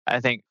I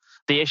think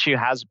the issue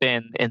has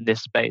been in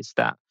this space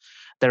that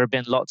there have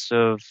been lots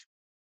of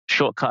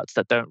shortcuts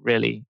that don't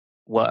really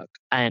work.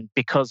 And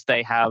because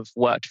they have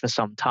worked for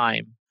some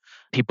time,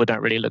 people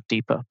don't really look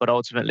deeper. But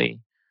ultimately,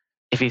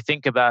 if you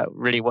think about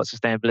really what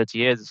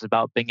sustainability is, it's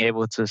about being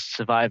able to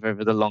survive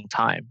over the long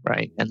time,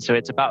 right? And so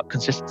it's about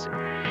consistency.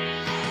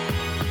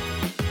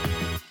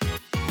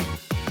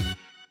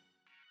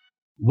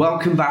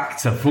 Welcome back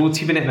to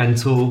 40 Minute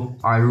Mentor.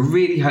 I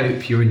really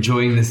hope you're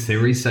enjoying this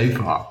series so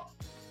far.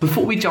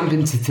 Before we jump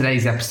into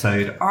today's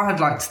episode, I'd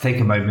like to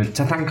take a moment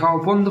to thank our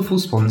wonderful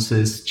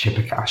sponsors,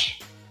 Chipper Cash.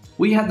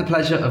 We had the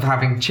pleasure of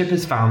having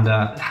Chipper's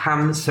founder,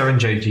 Ham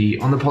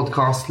Saranjoji, on the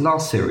podcast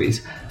last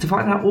series to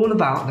find out all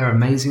about their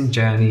amazing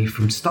journey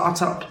from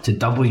startup to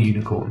double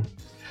unicorn.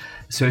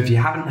 So if you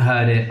haven't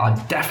heard it,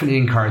 I definitely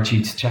encourage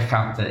you to check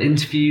out the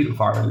interview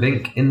via a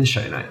link in the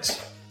show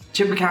notes.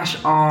 Chipper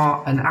Cash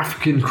are an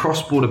African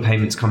cross-border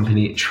payments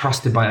company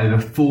trusted by over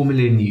 4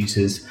 million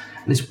users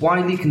and is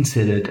widely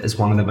considered as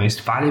one of the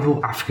most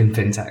valuable African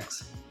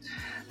fintechs.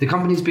 The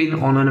company's been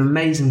on an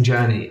amazing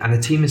journey and the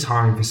team is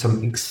hiring for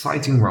some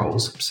exciting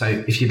roles. So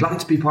if you'd like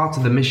to be part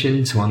of the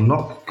mission to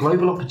unlock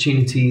global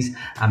opportunities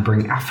and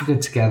bring Africa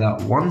together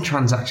one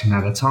transaction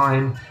at a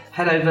time,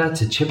 head over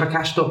to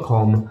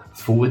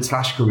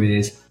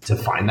chippercash.com/careers to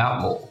find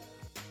out more.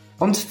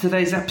 On to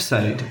today's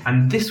episode,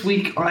 and this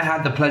week I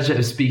had the pleasure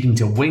of speaking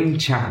to Wing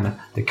Chan,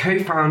 the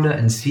co-founder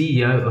and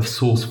CEO of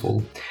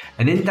Sourceful,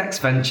 an Index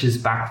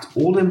Ventures-backed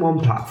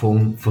all-in-one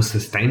platform for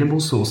sustainable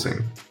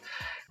sourcing.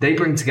 They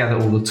bring together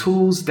all the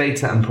tools,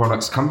 data and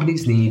products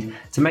companies need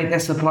to make their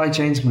supply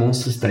chains more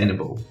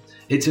sustainable.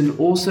 It's an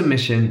awesome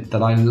mission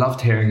that I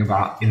loved hearing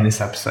about in this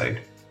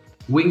episode.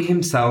 Wing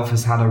himself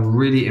has had a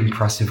really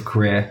impressive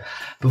career.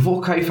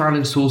 Before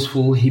co-founding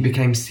Sourceful, he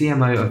became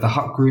CMO of the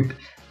Hut Group,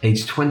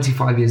 aged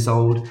 25 years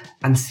old,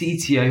 and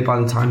CTO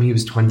by the time he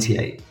was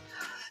 28.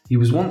 He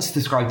was once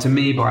described to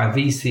me by a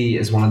VC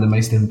as one of the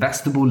most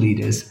investable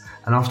leaders,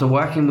 and after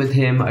working with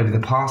him over the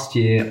past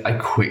year, I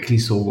quickly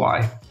saw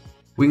why.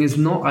 Wing is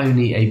not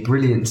only a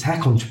brilliant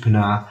tech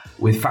entrepreneur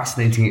with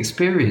fascinating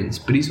experience,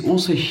 but he's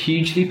also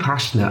hugely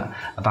passionate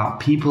about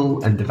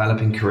people and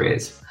developing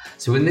careers.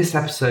 So in this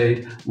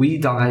episode, we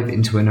dive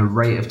into an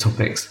array of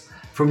topics,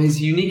 from his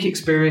unique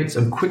experience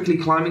of quickly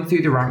climbing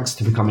through the ranks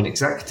to become an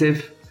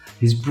executive,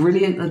 his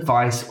brilliant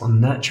advice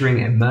on nurturing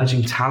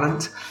emerging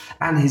talent,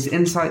 and his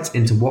insights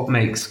into what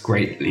makes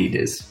great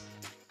leaders.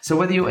 So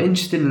whether you're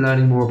interested in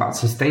learning more about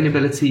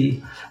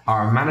sustainability,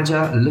 are a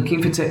manager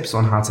looking for tips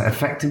on how to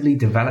effectively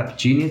develop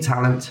junior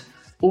talent,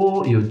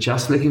 or you're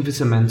just looking for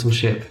some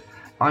mentorship,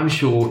 I'm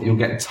sure you'll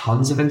get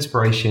tons of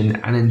inspiration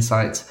and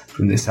insights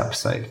from this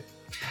episode.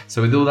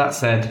 So with all that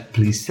said,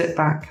 please sit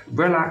back,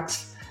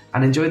 relax,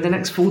 and enjoy the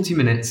next 40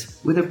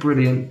 minutes with a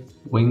brilliant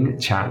Wing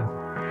Chan.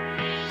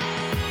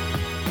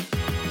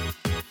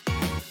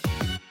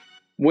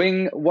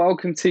 Wing,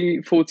 welcome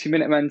to 40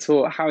 Minute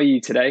Mentor. How are you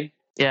today?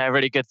 Yeah,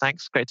 really good.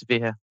 Thanks. Great to be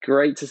here.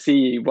 Great to see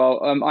you.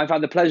 Well, I've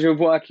had the pleasure of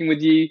working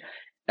with you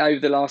over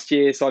the last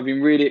year, so I've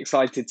been really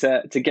excited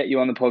to get you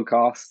on the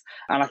podcast.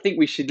 And I think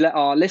we should let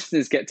our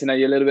listeners get to know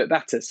you a little bit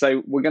better.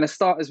 So we're going to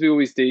start, as we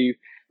always do,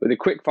 with a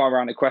quick fire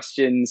round of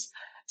questions.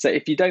 So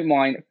if you don't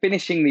mind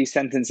finishing these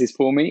sentences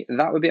for me,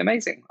 that would be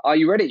amazing. Are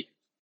you ready?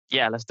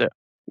 Yeah, let's do it.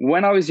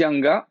 When I was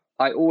younger,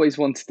 I always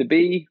wanted to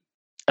be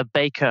a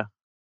baker.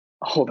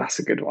 Oh, that's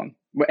a good one.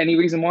 Any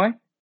reason why?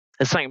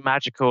 There's something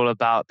magical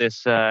about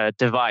this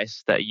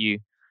device that you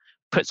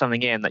put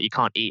something in that you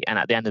can't eat, and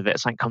at the end of it,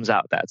 something comes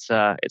out that's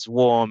it's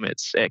warm.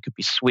 It could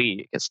be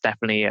sweet. It's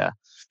definitely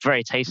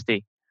very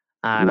tasty.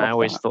 And I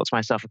always thought to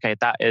myself, okay,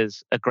 that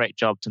is a great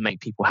job to make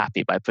people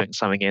happy by putting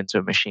something into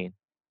a machine.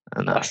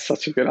 And that's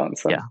such a good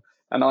answer. Yeah,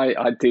 and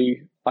I do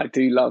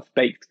love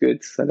baked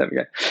goods. So there we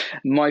go.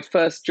 My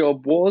first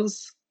job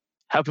was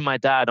helping my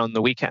dad on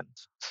the weekend.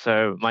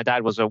 So my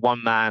dad was a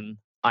one-man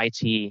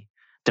IT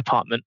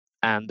department,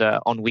 and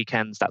on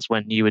weekends that's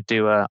when you would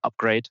do a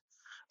upgrade.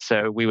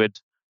 So we would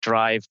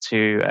drive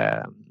to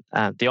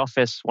the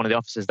office, one of the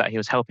offices that he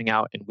was helping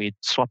out, and we'd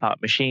swap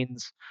out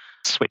machines,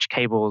 switch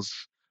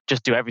cables,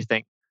 just do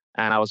everything.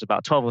 And I was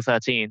about 12 or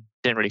 13,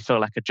 didn't really feel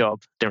like a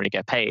job, didn't really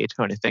get paid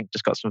or anything,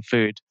 just got some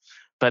food.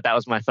 But that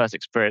was my first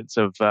experience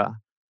of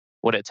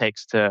what it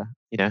takes to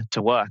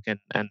work, and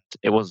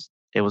it was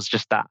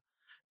just that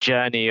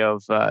journey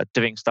of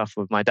doing stuff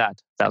with my dad.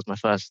 That was my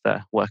first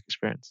work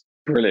experience.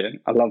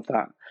 Brilliant. I love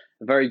that.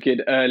 A very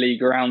good early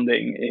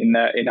grounding in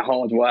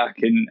hard work,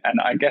 and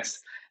I guess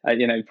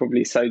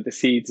probably sowed the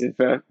seeds of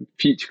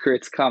future career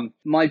to come.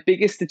 My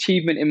biggest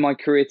achievement in my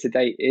career to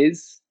date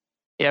is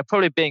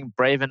probably being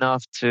brave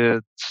enough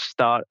to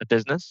start a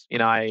business.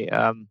 I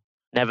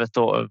never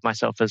thought of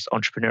myself as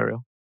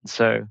entrepreneurial,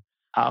 so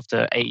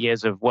after 8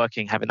 years of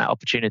working, having that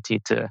opportunity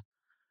to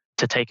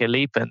take a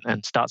leap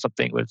and start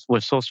something with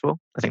Sourceful,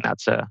 I think that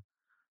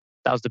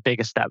was the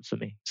biggest step for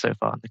me so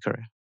far in the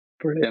career.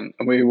 Brilliant.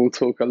 And we will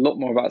talk a lot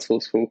more about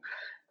Sourceful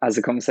as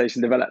the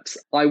conversation develops.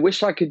 I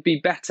wish I could be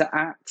better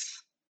at...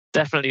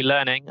 Definitely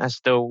learning. I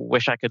still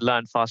wish I could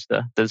learn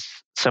faster. There's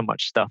so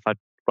much stuff I'd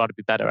rather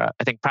be better at.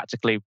 I think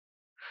practically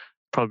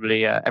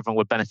Probably everyone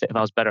would benefit if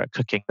I was better at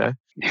cooking, though.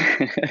 You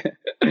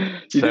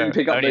didn't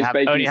pick up those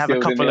baking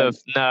skills in the end.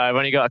 No, I've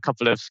only got a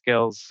couple of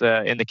skills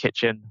in the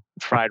kitchen: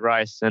 fried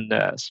rice and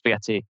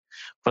spaghetti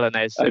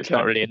bolognese. So it's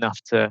not really enough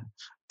to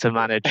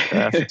manage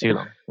for too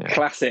long. Yeah.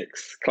 Classic.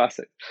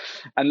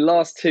 And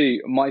last two,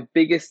 my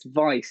biggest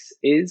vice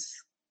is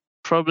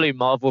probably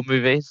Marvel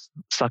movies.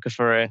 Sucker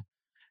for a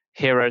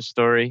hero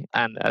story,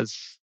 and as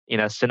you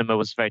know, cinema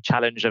was very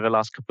challenged over the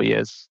last couple of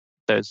years.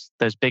 Those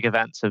big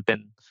events have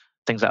been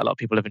things that a lot of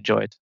people have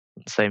enjoyed.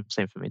 Same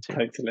for me too.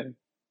 Totally.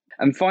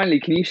 And finally,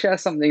 can you share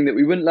something that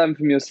we wouldn't learn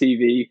from your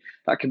CV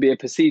that could be a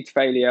perceived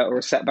failure or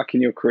a setback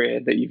in your career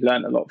that you've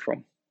learned a lot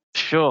from?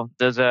 Sure.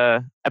 There's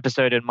a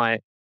episode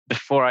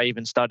before I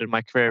even started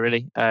my career,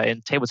 really,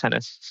 in table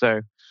tennis.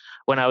 So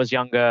when I was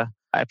younger,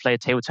 I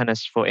played table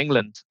tennis for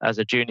England as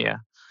a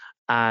junior.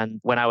 And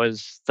when I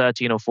was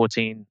 13 or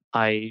 14,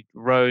 I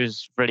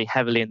rose really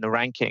heavily in the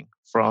ranking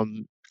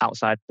from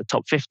outside the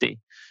top 50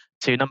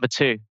 to number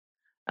 2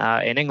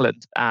 in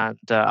England. And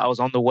I was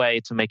on the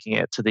way to making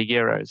it to the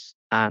Euros.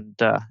 And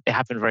it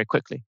happened very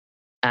quickly.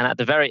 And at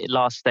the very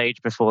last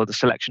stage before the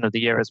selection of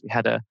the Euros, we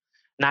had a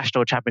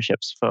national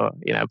championships for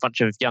a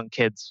bunch of young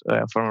kids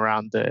from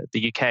around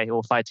the UK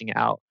all fighting it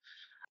out.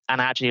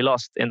 And I actually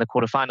lost in the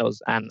quarterfinals.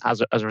 And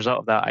as a result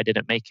of that, I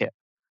didn't make it.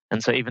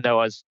 And so even though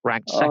I was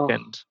ranked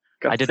second,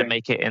 I didn't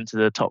make it into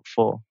the top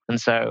 4.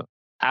 And so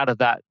out of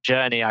that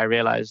journey, I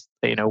realized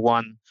that,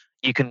 one,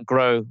 you can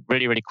grow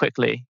really, really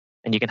quickly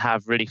and you can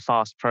have really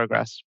fast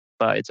progress,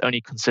 but it's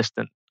only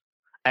consistent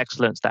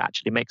excellence that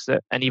actually makes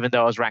it. And even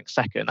though I was ranked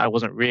second, I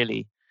wasn't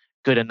really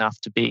good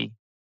enough to be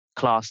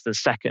classed as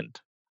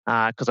second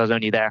because I was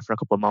only there for a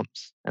couple of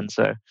months. And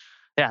so,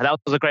 yeah, that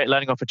was a great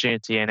learning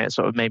opportunity. And it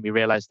sort of made me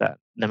realize that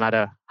no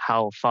matter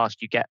how fast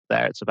you get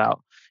there, it's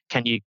about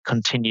can you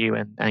continue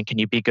and can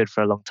you be good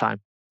for a long time.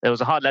 It was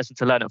a hard lesson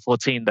to learn at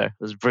 14, though. It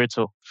was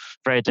brutal,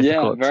 very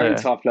difficult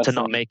to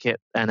not make it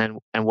and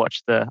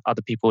watch the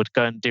other people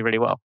go and do really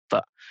well.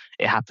 But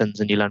it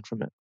happens and you learn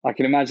from it. I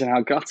can imagine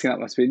how gutting that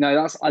must be.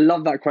 No, I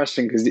love that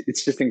question because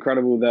it's just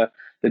incredible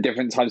the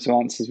different types of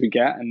answers we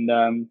get. And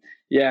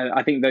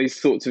I think those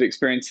sorts of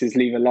experiences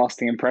leave a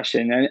lasting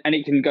impression. And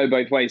it can go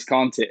both ways,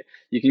 can't it?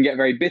 You can get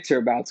very bitter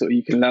about it or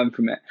you can learn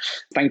from it.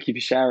 Thank you for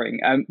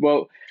sharing.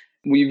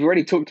 We've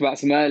already talked about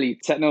some early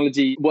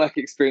technology work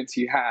experience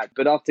you had,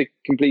 but after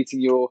completing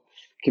your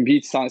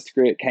computer science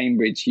degree at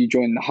Cambridge, you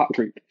joined the Hut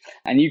Group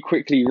and you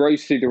quickly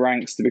rose through the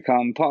ranks to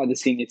become part of the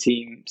senior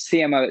team,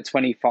 CMO at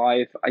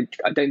 25. I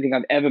don't think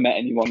I've ever met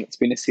anyone that's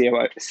been a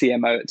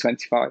CMO at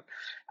 25.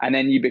 And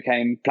then you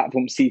became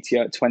platform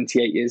CTO at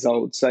 28 years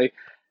old. So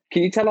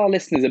can you tell our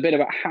listeners a bit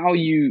about how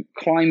you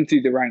climbed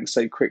through the ranks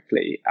so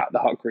quickly at the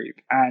Hut Group?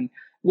 And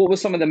what were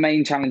some of the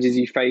main challenges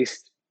you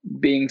faced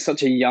being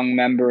such a young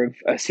member of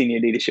a senior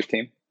leadership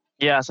team?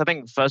 Yes, I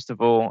think first of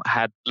all,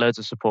 had loads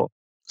of support.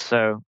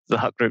 So the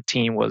Hut Group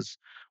team was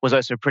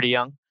also pretty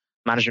young.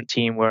 Management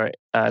team were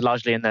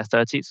largely in their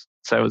 30s.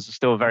 So it was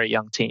still a very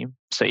young team.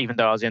 So even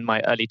though I was in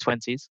my early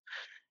 20s,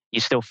 you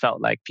still felt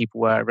like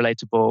people were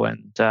relatable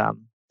and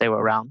they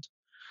were around.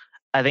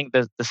 I think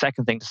the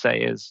second thing to say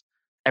is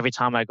every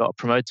time I got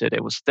promoted,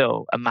 it was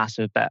still a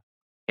massive bet.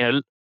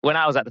 When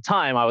I was at the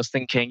time, I was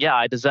thinking, yeah,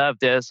 I deserve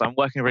this. I'm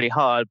working really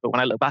hard. But when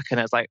I look back on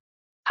it, it's like,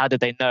 how did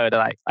they know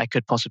that I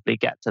could possibly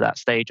get to that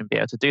stage and be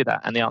able to do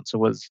that? And the answer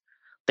was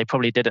they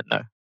probably didn't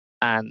know.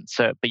 And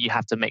so, but you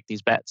have to make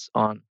these bets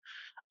on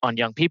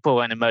young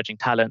people and emerging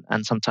talent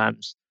and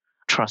sometimes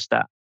trust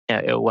that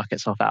it'll work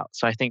itself out.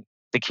 So I think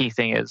the key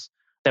thing is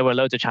there were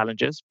loads of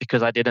challenges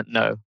because I didn't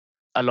know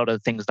a lot of the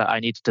things that I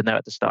needed to know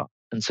at the start.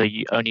 And so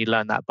you only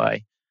learn that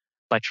by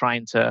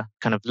trying to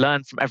kind of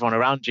learn from everyone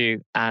around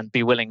you and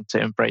be willing to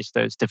embrace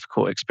those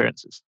difficult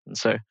experiences. And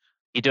so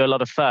you do a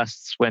lot of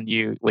firsts when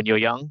you're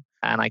young.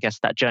 And I guess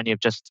that journey of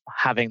just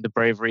having the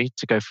bravery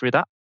to go through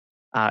that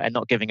and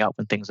not giving up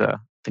when things are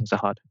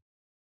hard.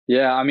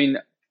 Yeah, I mean,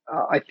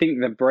 I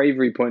think the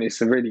bravery point is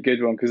a really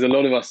good one because a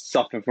lot of us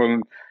suffer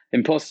from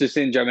imposter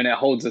syndrome and it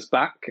holds us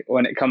back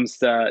when it comes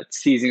to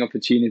seizing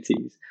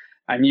opportunities.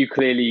 And you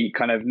clearly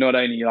kind of not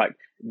only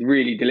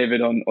really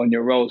delivered on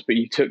your roles, but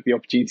you took the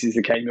opportunities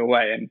that came your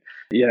way. And,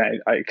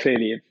 I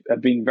clearly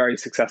have been very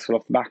successful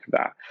off the back of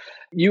that.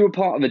 You were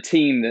part of a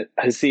team that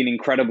has seen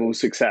incredible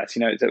success.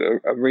 It's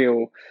a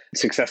real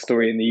success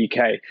story in the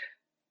UK.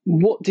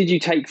 What did you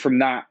take from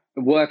that,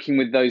 working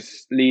with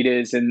those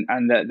leaders and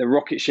the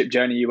rocket ship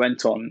journey you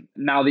went on?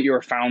 Now that you're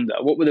a founder,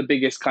 what were the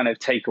biggest kind of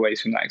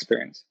takeaways from that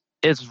experience?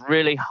 It's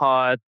really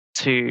hard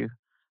to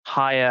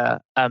hire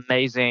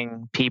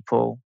amazing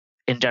people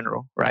in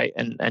general, right?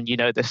 And you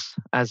know this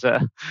as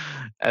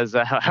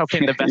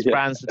helping the best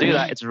brands to do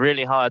that. It's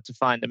really hard to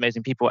find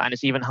amazing people, and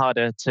it's even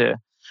harder to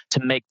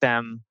make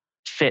them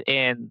fit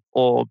in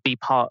or be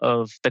part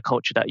of the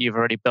culture that you've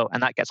already built.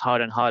 And that gets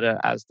harder and harder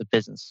as the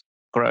business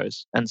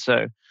grows. And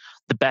so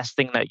the best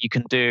thing that you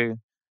can do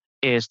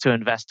is to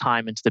invest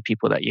time into the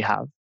people that you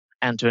have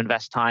and to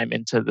invest time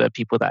into the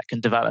people that can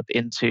develop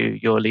into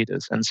your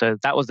leaders. And so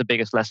that was the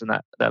biggest lesson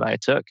that I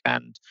took,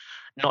 and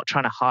not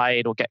trying to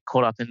hide or get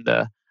caught up in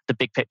the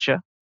big picture.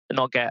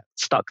 not get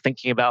stuck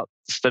thinking about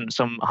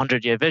some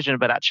 100-year vision,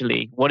 but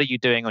actually what are you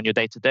doing on your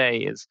day to day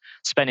is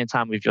spending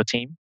time with your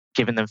team,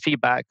 giving them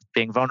feedback,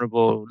 being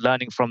vulnerable,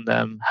 learning from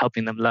them,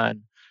 helping them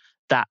learn.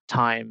 That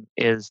time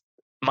is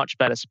much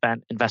better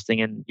spent investing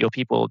in your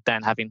people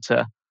than having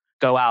to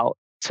go out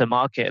to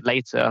market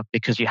later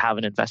because you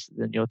haven't invested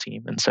in your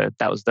team. And so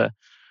that was the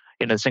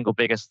single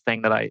biggest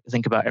thing that I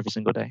think about every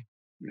single day.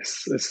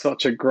 It's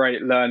such a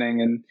great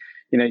learning,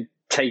 and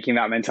taking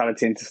that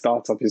mentality into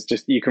startup is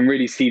just, you can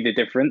really see the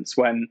difference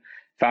when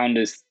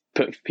founders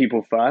put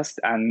people first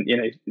and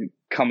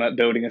come at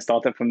building a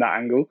startup from that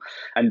angle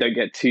and don't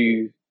get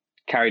too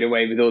carried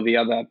away with all the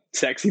other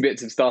sexy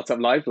bits of startup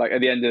life. Like,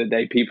 at the end of the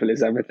day, people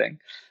is everything.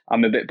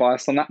 I'm a bit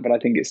biased on that, but I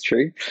think it's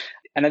true.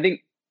 And I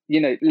think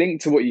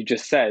linked to what you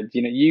just said,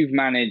 you've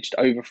managed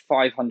over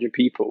 500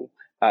 people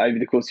over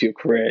the course of your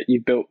career.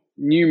 You've built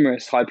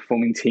numerous high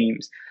performing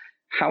teams.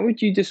 How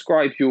would you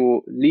describe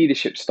your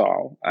leadership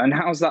style, and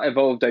how's that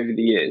evolved over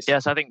the years?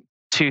 Yes, I think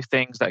two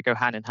things that go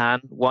hand in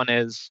hand. One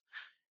is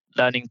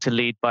learning to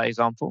lead by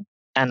example.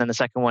 And then the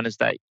second one is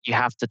that you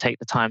have to take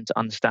the time to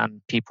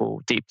understand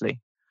people deeply.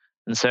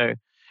 And so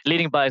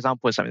leading by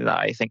example is something that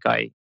I think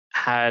I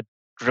had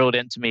drilled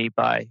into me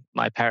by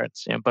my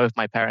parents. Both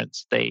my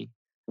parents, they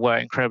were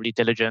incredibly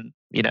diligent.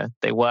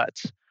 They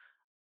worked,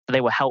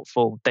 they were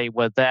helpful. They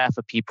were there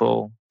for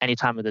people any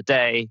time of the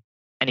day,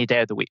 any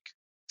day of the week.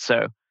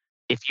 So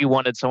if you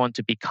wanted someone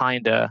to be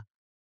kinder,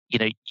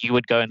 you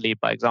would go and lead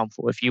by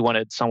example. If you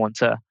wanted someone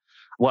to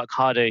work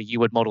harder, you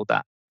would model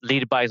that.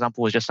 Lead by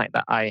example was just something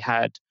that I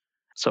had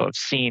sort of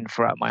seen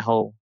throughout my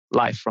whole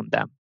life from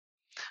them.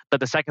 But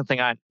the second thing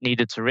I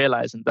needed to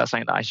realize, and that's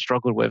something that I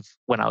struggled with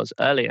when I was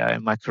earlier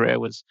in my career,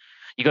 was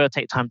you got to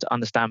take time to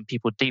understand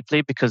people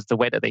deeply because the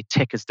way that they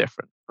tick is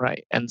different,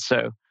 right? And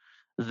so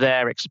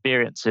their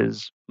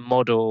experiences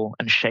model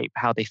and shape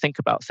how they think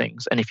about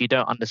things. And if you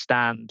don't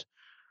understand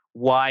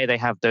why they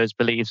have those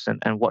beliefs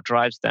and what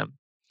drives them,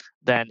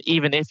 then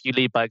even if you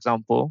lead by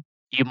example,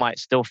 you might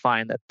still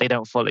find that they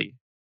don't follow you.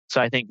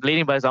 So I think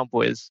leading by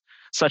example is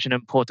such an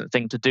important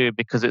thing to do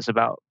because it's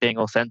about being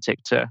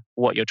authentic to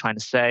what you're trying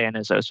to say, and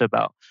it's also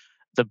about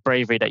the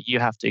bravery that you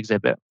have to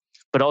exhibit.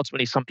 But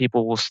ultimately, some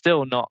people will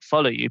still not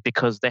follow you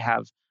because they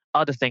have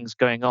other things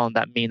going on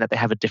that mean that they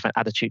have a different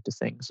attitude to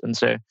things. And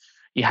so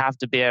you have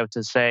to be able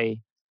to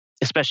say,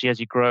 especially as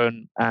you grow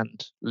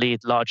and lead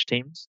large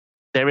teams,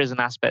 there is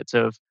an aspect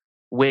of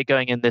we're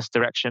going in this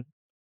direction.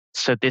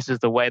 So this is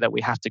the way that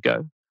we have to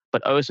go,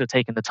 but also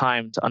taking the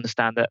time to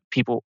understand that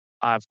people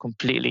have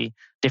completely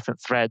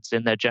different threads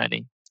in their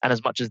journey. And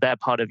as much as they're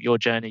part of your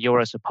journey, you're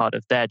also part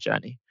of their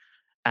journey.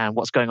 And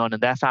what's going on in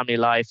their family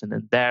life and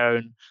in their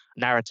own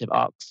narrative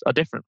arcs are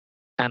different.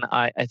 And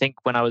I think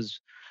when I was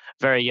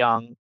very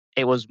young,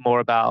 it was more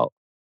about,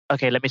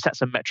 okay, let me set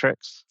some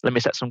metrics. Let me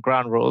set some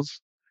ground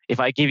rules. If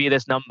I give you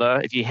this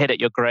number, if you hit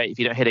it, you're great. If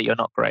you don't hit it, you're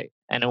not great.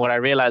 And what I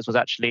realized was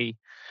actually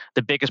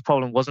the biggest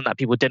problem wasn't that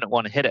people didn't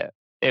want to hit it.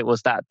 It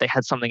was that they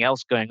had something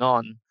else going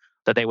on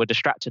that they were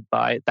distracted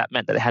by that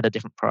meant that they had a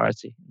different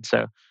priority. And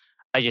so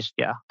I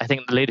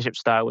think the leadership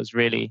style was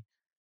really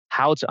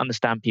how to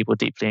understand people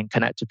deeply and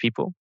connect to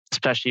people,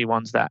 especially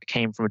ones that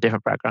came from a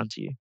different background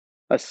to you.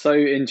 That's so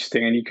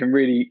interesting. And you can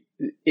really,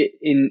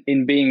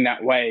 in being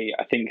that way,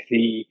 I think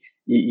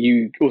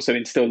you also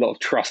instill a lot of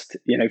trust,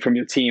 from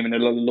your team and a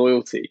lot of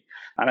loyalty.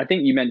 And I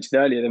think you mentioned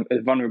earlier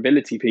the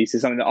vulnerability piece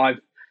is something that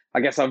I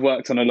guess I've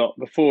worked on a lot.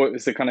 Before it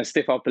was the kind of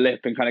stiff upper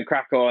lip and kind of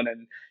crack on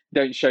and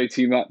don't show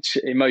too much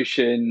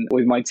emotion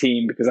with my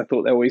team because I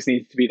thought there always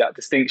needed to be that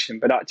distinction.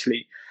 But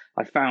actually,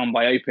 I found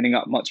by opening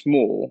up much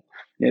more,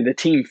 the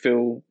team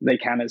feel they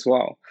can as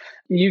well.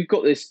 You've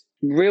got this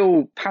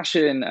real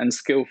passion and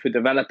skill for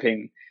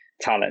developing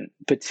talent,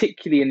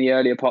 particularly in the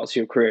earlier parts of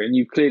your career. And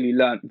you've clearly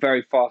learned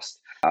very fast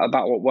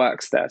about what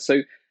works there.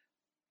 So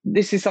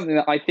this is something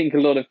that I think a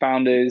lot of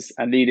founders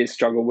and leaders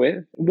struggle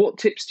with. What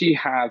tips do you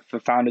have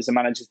for founders and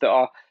managers that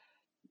are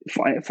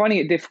finding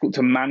it difficult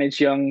to manage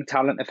young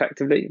talent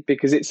effectively?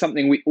 Because it's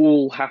something we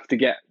all have to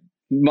get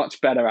much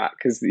better at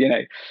because,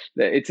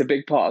 it's a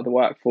big part of the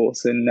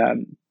workforce.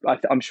 And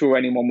I'm sure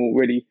anyone will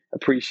really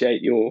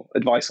appreciate your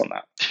advice on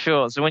that.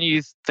 Sure. So when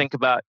you think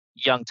about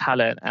young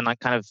talent, and I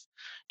kind of,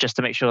 just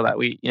to make sure that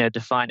we,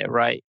 define it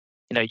right,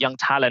 young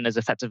talent is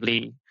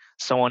effectively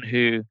someone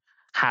who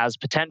has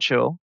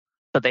potential,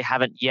 but they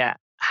haven't yet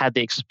had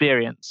the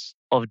experience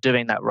of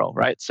doing that role,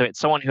 right? So it's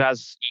someone who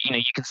has,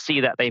 you can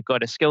see that they've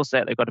got a skill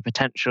set, they've got a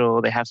potential,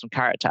 they have some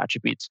character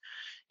attributes.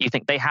 You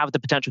think they have the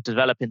potential to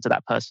develop into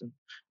that person.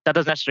 That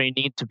doesn't necessarily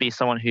need to be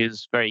someone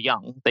who's very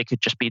young. They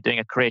could just be doing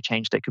a career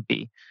change. They could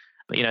be,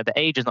 the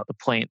age is not the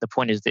point. The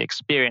point is the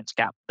experience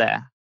gap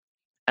there.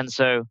 And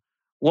so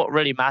what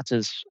really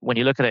matters when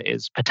you look at it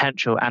is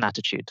potential and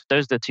attitude.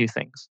 Those are the two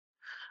things.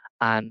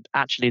 And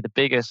actually the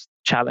biggest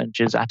challenge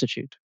is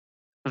attitude.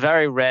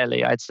 Very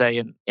rarely, I'd say,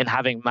 in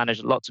having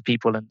managed lots of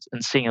people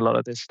and seeing a lot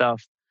of this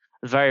stuff,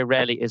 very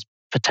rarely is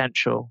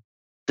potential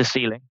the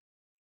ceiling.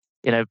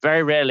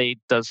 Very rarely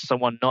does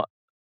someone not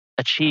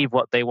achieve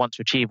what they want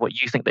to achieve, what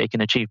you think they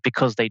can achieve,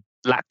 because they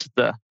lacked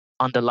the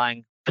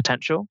underlying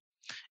potential.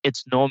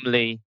 it's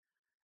normally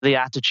the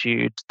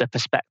attitude, the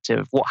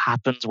perspective, what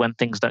happens when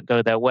things don't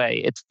go their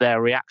way. It's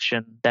their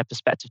reaction, their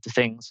perspective to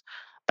things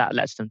that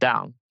lets them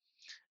down.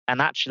 And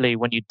actually,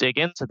 when you dig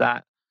into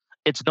that,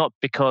 it's not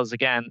because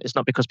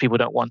people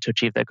don't want to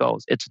achieve their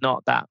goals. It's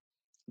not that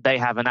they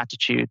have an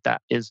attitude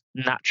that is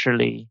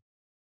naturally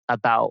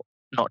about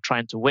not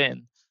trying to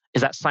win.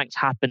 Is that something's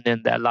happened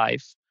in their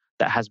life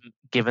that has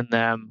given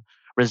them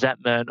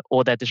resentment,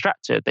 or they're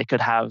distracted. They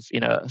could have,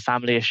 a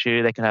family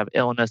issue, they could have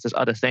illness, there's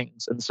other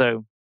things. And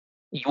so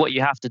what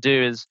you have to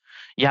do is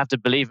you have to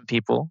believe in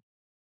people.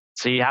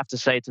 So you have to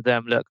say to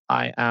them, look,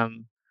 I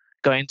am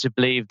going to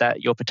believe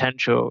that your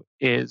potential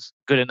is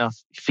good enough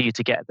for you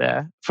to get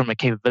there from a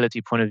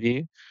capability point of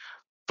view.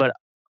 But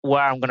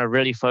where I'm going to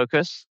really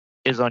focus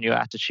is on your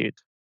attitude.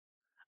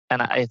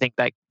 And I think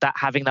that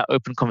having that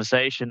open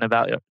conversation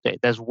about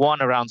there's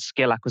one around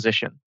skill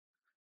acquisition.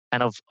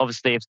 And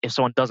obviously, if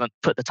someone doesn't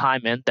put the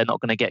time in, they're not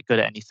going to get good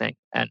at anything.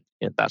 And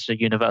that's a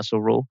universal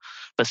rule.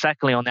 But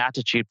secondly, on the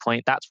attitude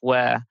point, that's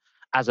where,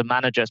 as a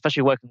manager,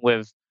 especially working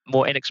with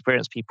more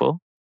inexperienced people,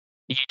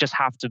 you just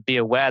have to be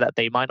aware that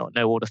they might not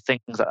know all the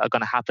things that are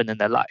going to happen in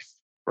their life,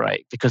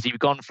 right? Because you've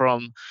gone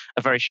from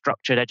a very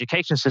structured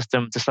education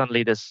system to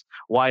suddenly this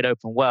wide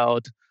open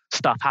world.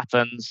 Stuff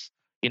happens,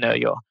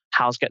 your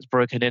house gets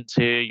broken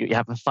into, you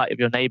have a fight with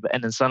your neighbor,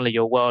 and then suddenly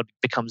your world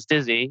becomes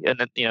dizzy. And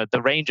then,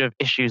 the range of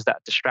issues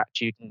that distract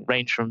you can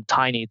range from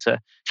tiny to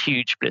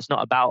huge, but it's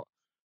not about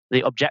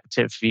the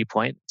objective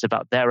viewpoint. It's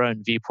about their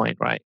own viewpoint,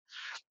 right?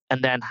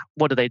 And then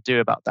what do they do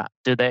about that?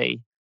 Do they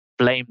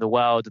blame the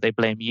world? Do they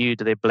blame you?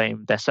 Do they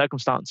blame their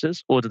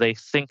circumstances? Or do they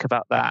think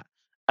about that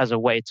as a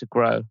way to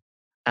grow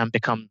and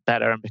become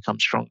better and become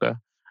stronger?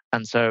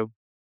 And so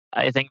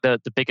I think the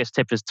biggest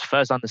tip is to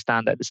first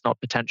understand that it's not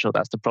potential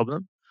that's the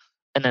problem.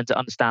 And then to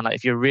understand that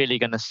if you're really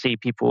going to see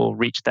people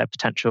reach their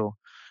potential,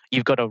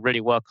 you've got to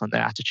really work on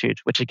their attitude,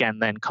 which again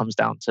then comes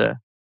down to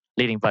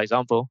leading by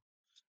example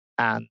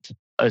and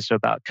also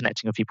about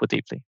connecting with people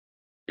deeply.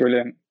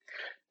 Brilliant.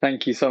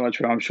 Thank you so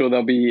much, Will. I'm sure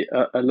there'll be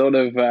a lot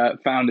of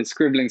founders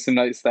scribbling some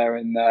notes there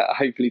and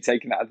hopefully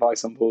taking that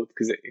advice on board,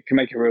 because it can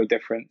make a real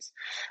difference.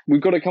 We've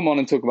got to come on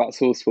and talk about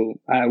Sourceful,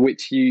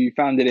 which you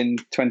founded in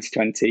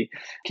 2020.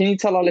 Can you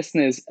tell our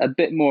listeners a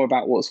bit more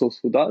about what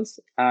Sourceful does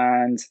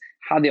and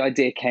how the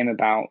idea came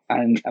about,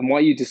 and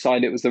why you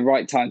decided it was the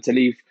right time to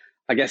leave,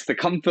 I guess, the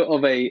comfort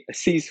of a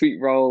C-suite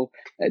role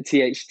at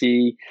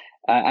THG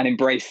and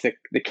embrace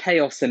the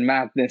chaos and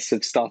madness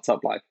of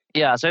startup life?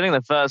 Yeah, so I think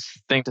the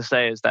first thing to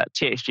say is that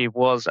THG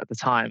was at the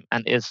time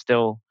and is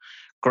still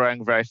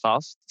growing very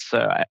fast.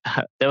 So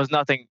there was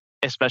nothing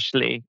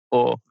especially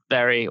or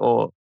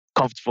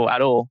comfortable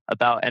at all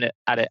about it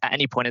at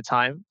any point in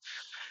time.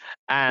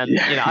 And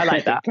I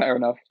like that. Fair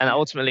enough. And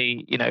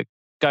ultimately,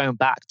 going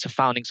back to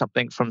founding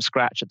something from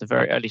scratch at the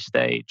very early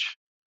stage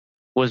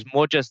was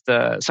more just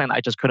something that I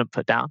just couldn't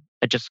put down.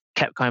 I just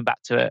kept going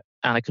back to it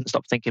and I couldn't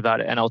stop thinking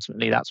about it. And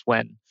ultimately, that's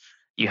when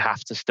you have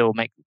to still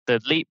make the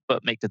leap,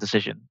 but make the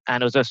decision.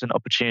 And it was also an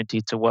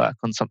opportunity to work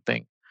on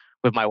something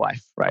with my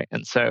wife, right?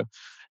 And so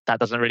that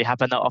doesn't really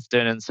happen that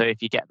often. And so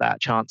if you get that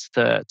chance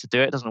to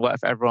do it, it doesn't work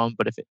for everyone,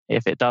 but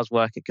if it does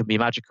work, it can be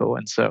magical.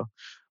 And so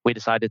we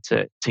decided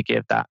to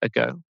give that a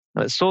go.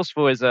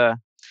 Sourceful is the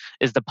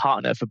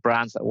partner for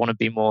brands that want to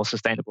be more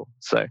sustainable.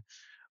 So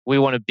we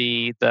want to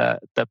be the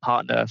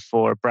partner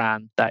for a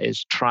brand that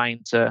is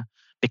trying to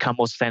become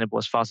more sustainable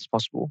as fast as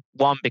possible.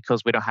 One,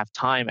 because we don't have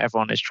time.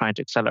 Everyone is trying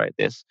to accelerate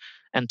this.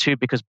 And two,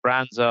 because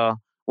brands are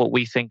what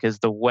we think is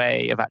the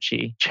way of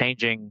actually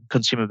changing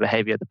consumer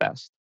behavior the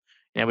best.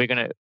 We're going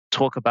to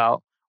talk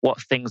about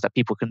what things that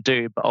people can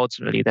do, but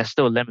ultimately they're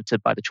still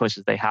limited by the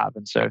choices they have.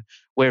 And so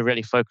we're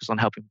really focused on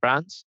helping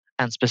brands.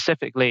 And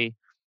specifically,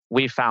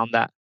 we found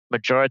that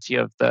majority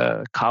of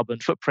the carbon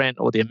footprint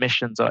or the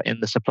emissions are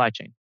in the supply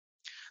chain.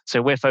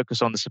 So we're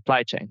focused on the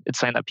supply chain. It's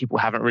something that people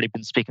haven't really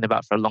been speaking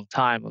about for a long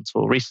time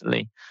until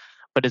recently.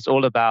 But it's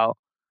all about,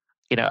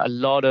 a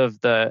lot of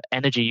the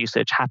energy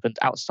usage happens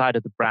outside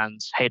of the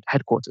brand's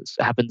headquarters.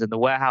 It happens in the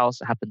warehouse.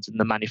 It happens in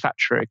the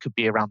manufacturer. It could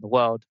be around the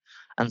world.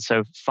 And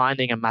so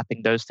finding and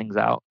mapping those things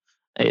out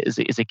is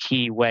a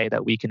key way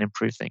that we can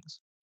improve things.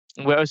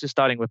 And we're also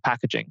starting with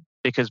packaging,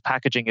 because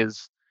packaging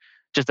is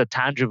just a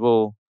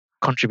tangible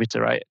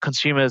contributor, right?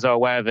 Consumers are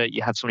aware of it.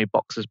 You have so many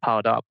boxes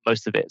piled up.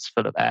 Most of it's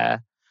full of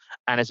air.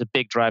 And it's a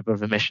big driver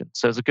of emissions.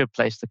 So it's a good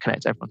place to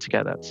connect everyone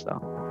together at the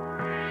start.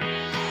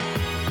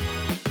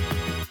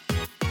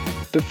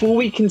 Before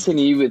we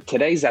continue with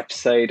today's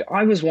episode,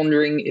 I was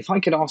wondering if I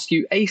could ask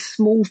you a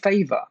small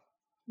favor.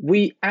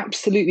 We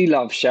absolutely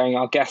love sharing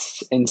our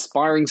guests'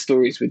 inspiring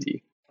stories with you,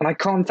 and I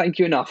can't thank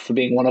you enough for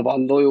being one of our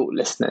loyal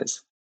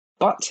listeners.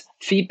 But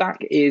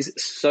feedback is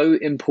so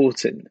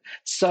important.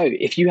 So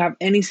if you have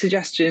any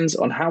suggestions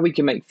on how we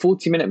can make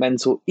 40-Minute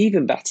Mentor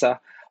even better,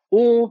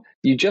 or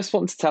you just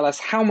want to tell us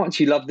how much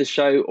you love the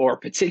show or a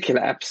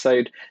particular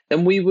episode,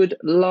 then we would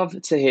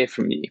love to hear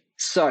from you.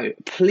 So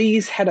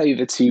please head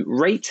over to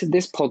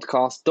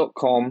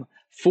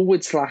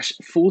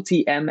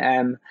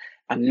ratethispodcast.com/40mm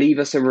and leave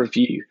us a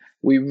review.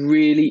 We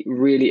really,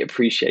 really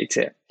appreciate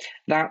it.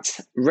 That's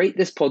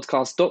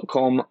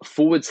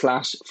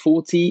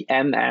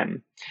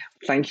ratethispodcast.com/40mm.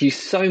 Thank you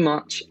so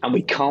much, and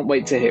we can't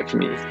wait to hear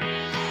from you.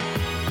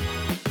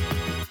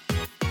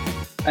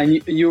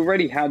 And you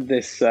already had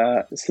this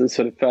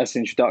sort of first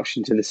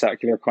introduction to the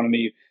circular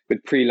economy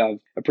with Prelove,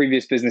 a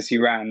previous business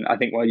you ran, I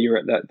think, while you were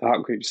at the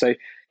Hut Group. So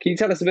can you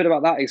tell us a bit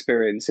about that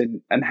experience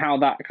and how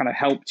that kind of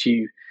helped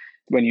you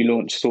when you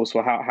launched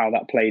Sourceful, how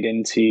that played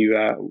into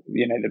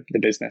the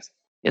business?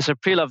 Yeah, so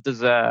Prelove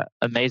is an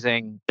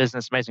amazing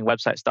business, amazing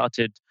website.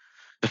 Started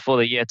before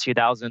the year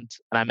 2000,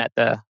 and I met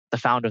the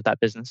founder of that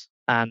business.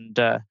 And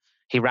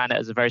he ran it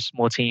as a very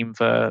small team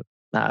for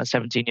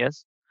 17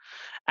 years.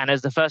 And it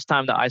was the first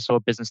time that I saw a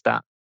business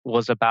that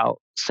was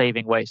about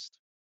saving waste.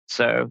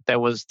 So there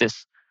was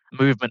this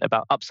movement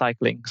about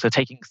upcycling. So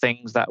taking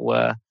things that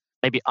were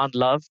maybe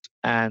unloved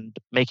and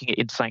making it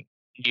into something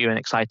new and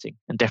exciting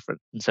and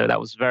different. And so that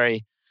was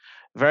very,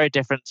 very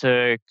different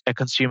to a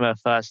consumer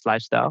first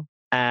lifestyle.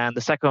 And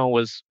the second one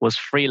was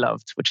free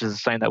loved, which is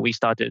something that we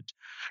started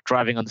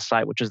driving on the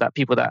site, which is that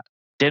people that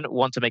didn't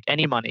want to make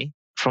any money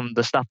from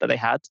the stuff that they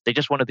had, they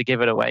just wanted to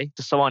give it away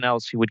to someone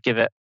else who would give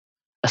it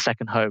a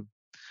second home.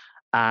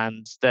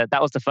 And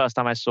that was the first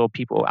time I saw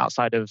people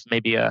outside of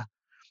maybe a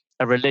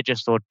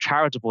religious or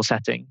charitable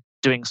setting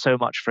doing so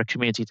much for a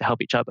community to help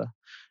each other.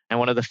 And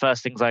one of the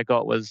first things I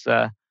got was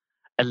a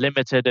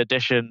limited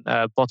edition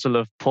bottle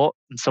of port,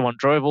 and someone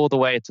drove all the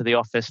way to the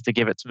office to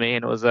give it to me.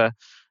 And it was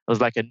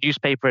like a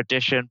newspaper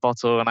edition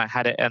bottle, and I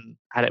had it in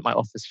my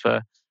office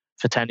for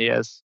 10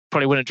 years.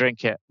 Probably wouldn't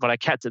drink it, but I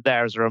kept it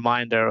there as a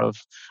reminder of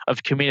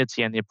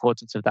community and the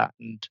importance of that.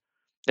 And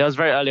that was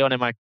very early on in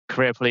my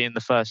career, probably in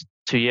the first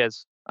 2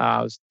 years.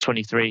 I was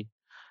 23,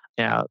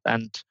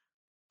 and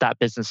that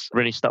business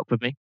really stuck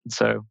with me. And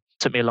so it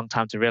took me a long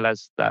time to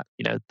realize that,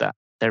 that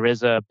there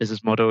is a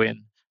business model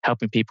in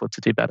helping people to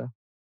do better.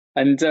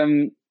 And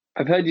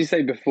I've heard you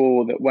say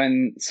before that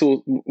when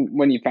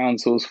you found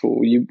Sourceful,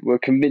 you were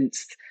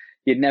convinced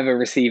you'd never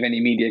receive any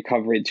media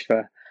coverage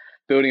for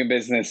building a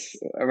business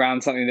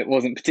around something that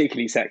wasn't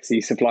particularly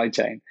sexy, supply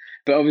chain.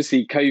 But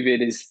obviously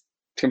COVID has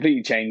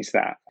completely changed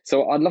that.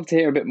 So I'd love to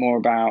hear a bit more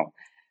about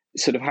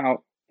sort of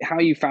how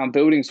you found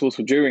building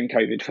Sourceful during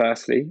COVID,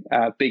 firstly,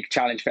 a big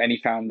challenge for any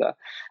founder,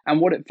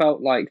 and what it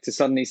felt like to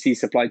suddenly see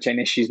supply chain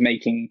issues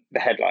making the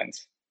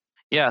headlines.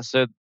 Yeah,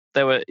 so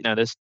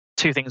there's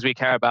two things we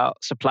care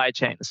about: supply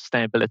chain and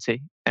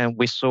sustainability. And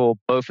we saw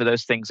both of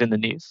those things in the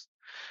news,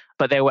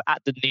 but they were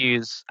at the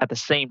news at the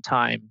same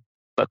time,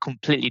 but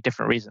completely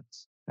different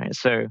reasons. Right?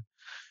 So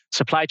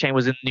supply chain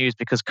was in the news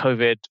because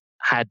COVID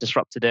had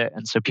disrupted it.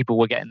 And so people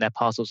were getting their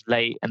parcels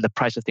late and the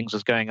price of things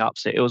was going up.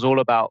 So it was all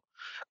about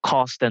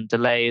cost and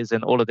delays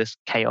and all of this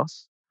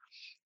chaos.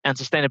 And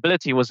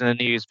sustainability was in the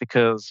news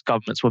because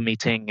governments were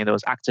meeting and there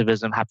was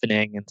activism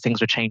happening and things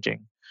were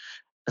changing.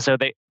 And so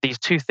these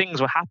two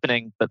things were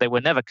happening, but they were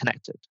never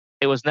connected.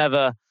 It was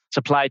never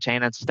supply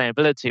chain and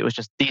sustainability. It was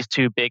just these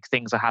two big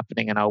things are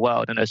happening in our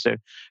world. And so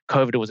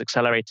COVID was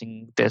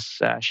accelerating this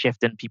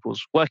shift in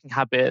people's working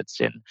habits,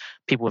 in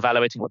people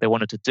evaluating what they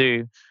wanted to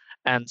do.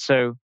 And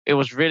so it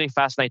was really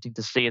fascinating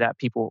to see that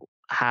people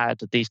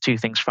had these two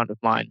things front of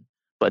mind,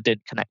 but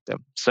didn't connect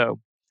them. So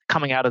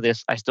coming out of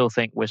this, I still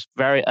think we're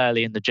very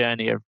early in the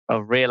journey of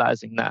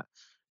realizing that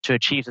to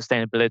achieve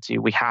sustainability,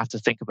 we have to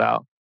think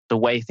about the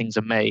way things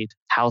are made,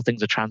 how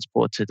things are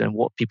transported, and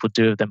what people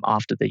do with them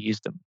after they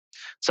use them.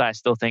 So I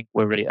still think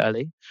we're really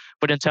early.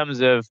 But in terms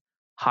of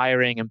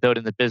hiring and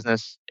building the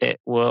business,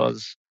 it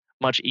was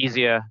much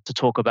easier to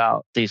talk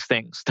about these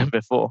things than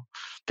before.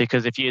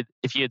 Because if you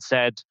had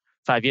said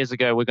 5 years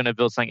ago, we're going to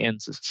build something in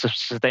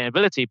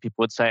sustainability, people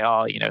would say,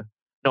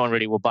 no one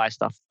really will buy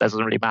stuff. That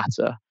doesn't really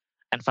matter.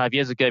 And 5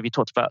 years ago, if you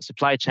talked about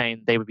supply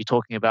chain, they would be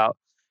talking about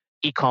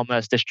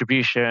e-commerce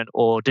distribution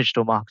or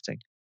digital marketing.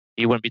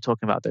 You wouldn't be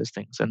talking about those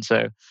things. And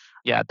so,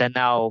 they're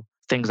now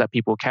things that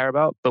people care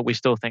about, but we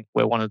still think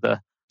we're one of the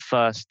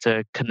first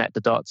to connect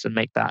the dots and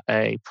make that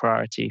a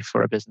priority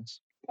for a business.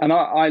 And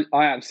I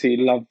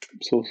absolutely love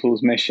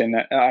Sourceful's mission.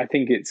 I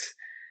think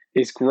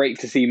it's great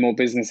to see more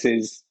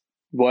businesses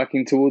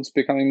working towards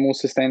becoming more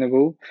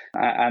sustainable.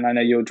 And I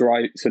know you're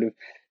right at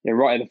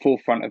the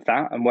forefront of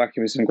that and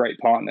working with some great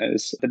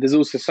partners. But there's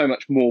also so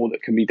much more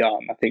that can be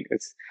done. I think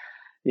it's,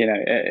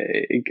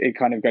 it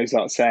kind of goes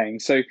without saying.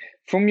 So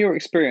from your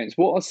experience,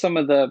 what are some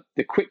of the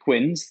quick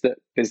wins that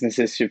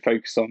businesses should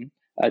focus on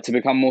to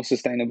become more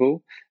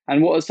sustainable?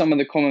 And what are some of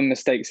the common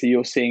mistakes that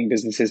you're seeing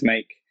businesses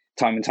make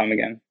time and time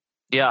again?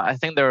 Yeah, I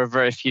think there are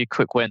very few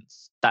quick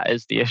wins. That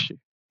is the issue.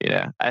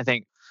 I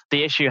think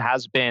the issue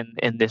has been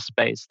in this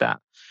space that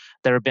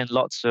there have been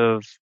lots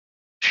of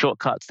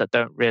shortcuts that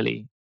don't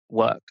really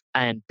work.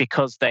 And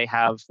because they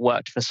have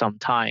worked for some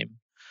time,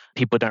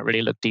 people don't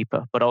really look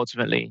deeper. But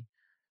ultimately,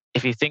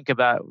 if you think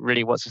about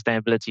really what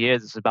sustainability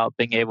is, it's about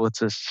being able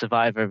to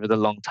survive over the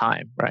long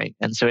time, right?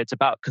 And so it's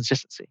about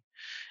consistency.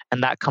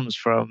 And that comes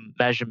from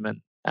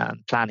measurement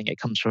and planning. It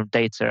comes from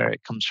data.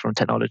 It comes from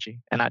technology.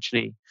 And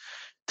actually,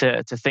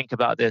 to think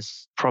about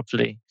this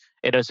properly,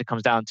 it also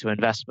comes down to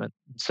investment.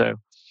 So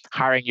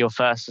hiring your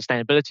first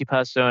sustainability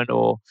person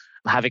or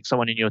having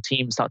someone in your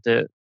team start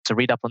to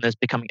read up on this,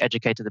 becoming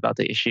educated about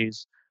the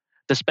issues.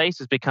 The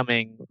space is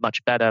becoming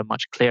much better,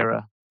 much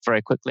clearer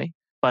very quickly.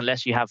 But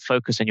unless you have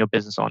focus in your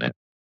business on it,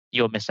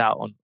 you'll miss out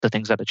on the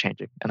things that are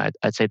changing. And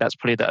I'd say that's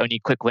probably the only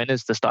quick win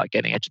is to start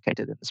getting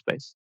educated in the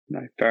space.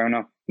 No, fair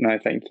enough. No,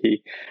 thank you.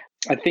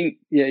 I think,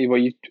 yeah, well,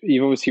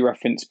 you've obviously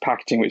referenced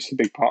packaging, which is a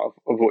big part of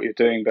what you're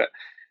doing, but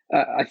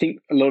I think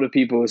a lot of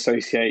people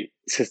associate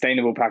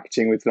sustainable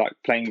packaging with like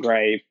plain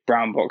grey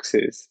brown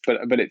boxes, but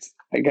it's,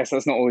 I guess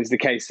that's not always the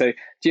case. So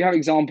do you have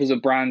examples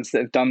of brands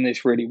that have done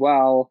this really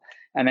well,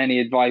 and any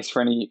advice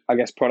for any, I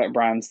guess, product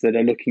brands that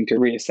are looking to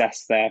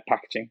reassess their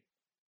packaging?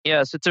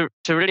 Yeah, so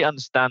to really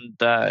understand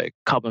the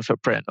carbon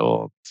footprint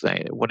or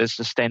say what is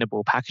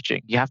sustainable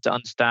packaging, you have to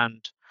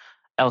understand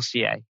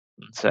LCA.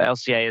 So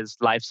LCA is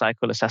life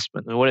cycle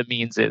assessment. And what it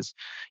means is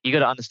you got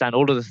to understand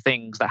all of the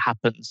things that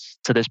happens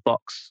to this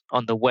box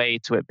on the way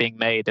to it being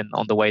made and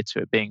on the way to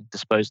it being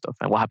disposed of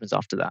and what happens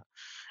after that.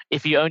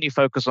 If you only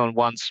focus on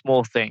one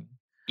small thing,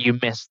 you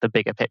miss the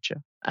bigger picture.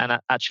 And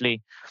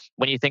actually,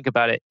 when you think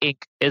about it,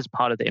 ink is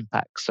part of the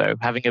impact. So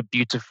having a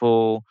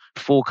beautiful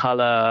full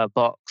color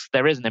box,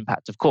 there is an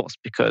impact, of course,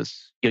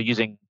 because you're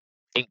using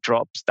ink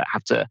drops that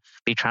have to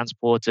be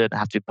transported,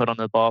 have to be put on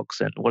the box.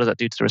 And what does that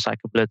do to the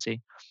recyclability?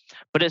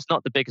 But it's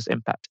not the biggest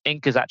impact.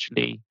 Ink is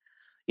actually,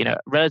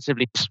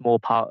 relatively small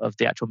part of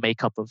the actual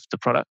makeup of the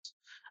product.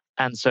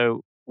 And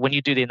so when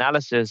you do the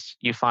analysis,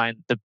 you find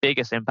the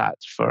biggest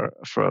impact for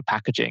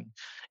packaging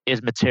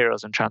is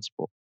materials and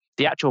transport.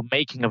 The actual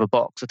making of a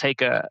box, to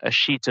take a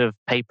sheet of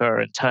paper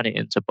and turn it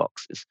into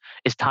boxes,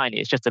 is tiny.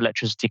 It's just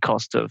electricity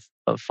cost of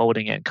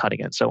folding it and cutting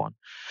it and so on.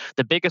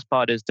 The biggest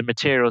part is the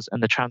materials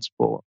and the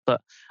transport.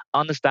 But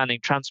understanding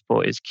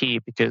transport is key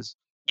because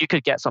you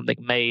could get something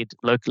made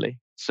locally.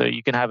 So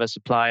you can have a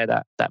supplier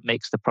that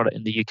makes the product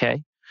in the UK,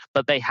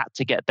 but they had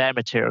to get their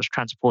materials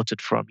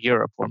transported from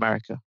Europe or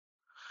America.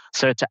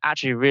 So to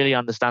actually really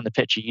understand the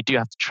picture, you do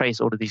have to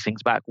trace all of these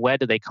things back. Where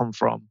do they come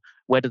from?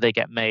 Where do they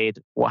get made?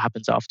 What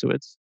happens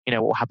afterwards?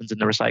 What happens in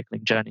the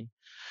recycling journey?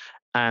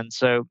 And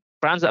so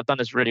brands that have done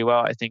this really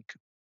well, I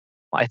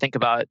think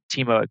about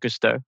Timo at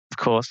Gusto, of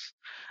course,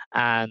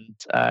 and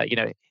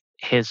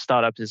his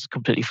startup is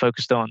completely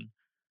focused on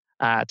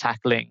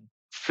tackling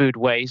food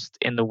waste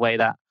in the way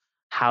that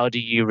how do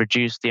you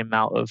reduce the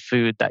amount of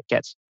food that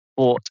gets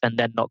bought and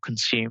then not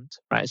consumed,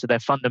 right? So their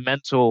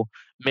fundamental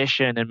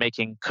mission in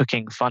making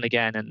cooking fun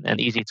again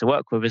and easy to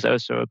work with is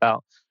also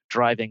about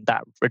driving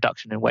that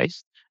reduction in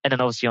waste. And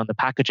then obviously on the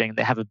packaging,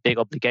 they have a big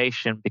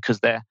obligation because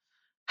they're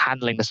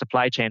handling the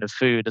supply chain of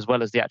food as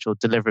well as the actual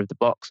delivery of the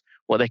box,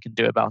 what they can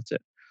do about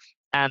it.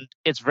 And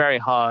it's very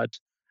hard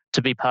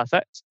to be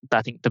perfect. But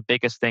I think the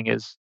biggest thing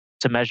is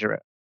to measure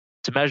it.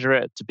 To measure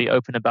it, to be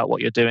open about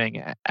what you're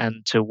doing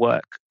and to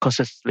work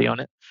consistently on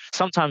it.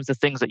 Sometimes the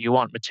things that you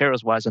want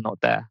materials-wise are not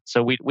there.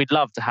 So we'd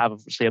love to have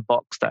obviously a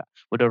box that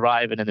would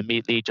arrive and then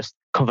immediately just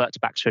convert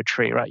back to a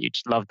tree, right? You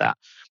just love that.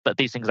 But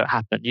these things don't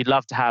happen. You'd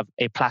love to have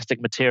a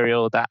plastic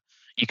material that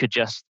you could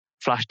just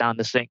flush down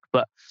the sink.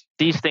 But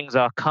these things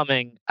are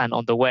coming and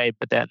on the way,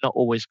 but they're not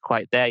always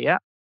quite there yet.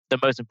 The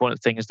most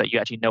important thing is that you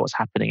actually know what's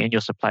happening in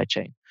your supply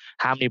chain.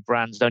 How many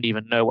brands don't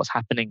even know what's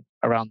happening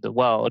around the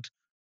world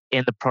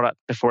in the product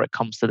before it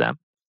comes to them?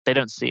 They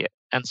don't see it.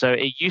 And so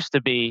it used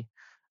to be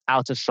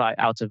out of sight,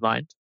 out of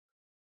mind,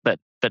 but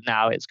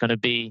now it's going to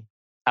be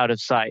out of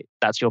sight.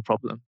 That's your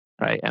problem,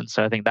 right? And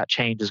so I think that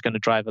change is going to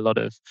drive a lot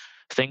of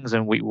things,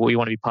 and we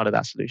want to be part of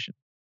that solution.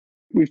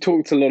 We've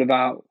talked a lot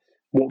about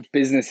what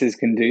businesses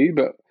can do,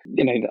 but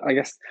I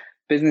guess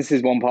business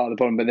is one part of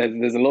the problem, but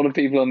there's a lot of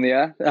people on the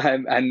earth,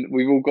 and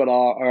we've all got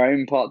our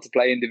own part to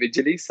play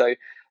individually. So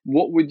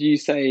what would you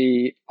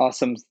say are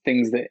some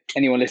things that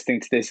anyone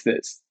listening to this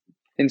that's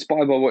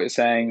inspired by what you're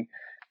saying,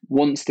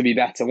 wants to be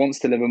better, wants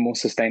to live a more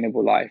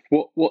sustainable life?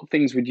 What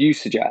things would you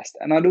suggest?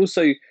 And I'd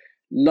also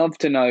love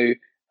to know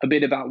a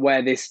bit about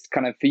where this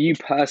kind of, for you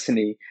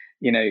personally,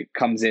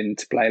 comes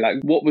into play.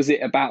 Like, what was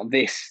it about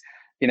this,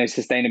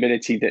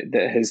 sustainability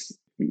that has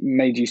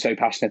made you so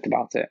passionate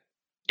about it?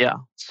 Yeah.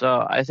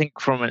 So I think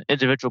from an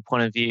individual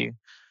point of view,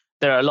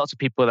 there are lots of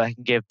people that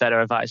can give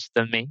better advice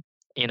than me,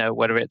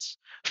 whether it's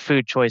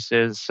food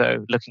choices,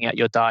 so looking at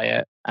your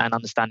diet and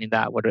understanding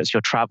that, whether it's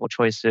your travel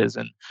choices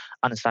and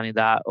understanding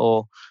that,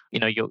 or,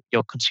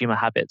 your consumer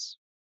habits.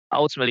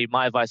 Ultimately,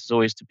 my advice is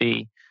always to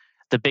be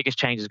the biggest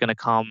change is going to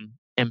come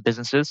in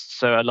businesses.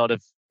 So a lot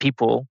of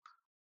people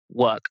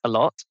work a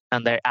lot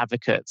and they're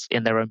advocates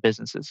in their own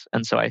businesses.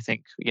 And so I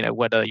think,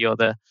 whether you're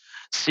the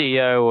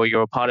CEO or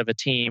you're a part of a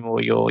team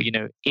or you're,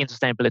 in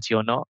sustainability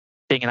or not,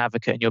 being an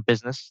advocate in your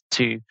business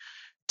to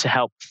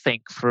help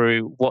think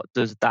through what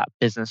does that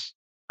business,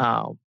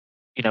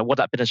 what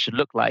that business should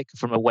look like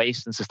from a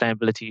waste and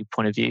sustainability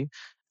point of view,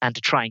 and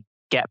to try and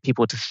get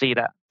people to see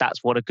that that's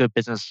what a good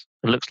business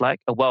looks like.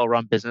 A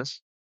well-run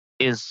business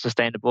is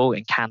sustainable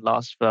and can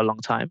last for a long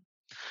time.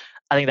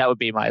 I think that would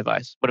be my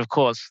advice. But of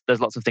course,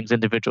 there's lots of things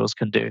individuals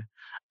can do.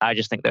 I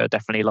just think there are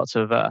definitely lots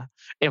of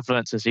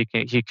influencers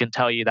who can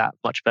tell you that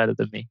much better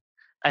than me.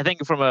 I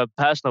think from a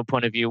personal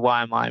point of view,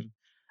 why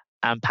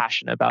I'm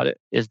passionate about it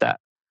is that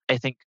I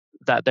think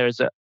that there's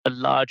a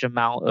large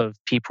amount of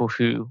people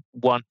who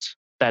want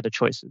better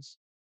choices.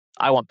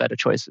 I want better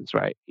choices,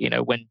 right?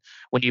 When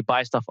you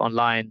buy stuff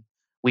online,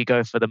 we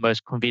go for the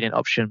most convenient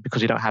option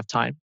because we don't have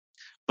time.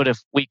 But if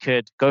we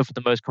could go for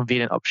the most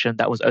convenient option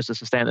that was also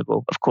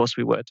sustainable, of course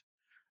we would.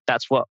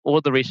 That's what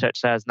all the research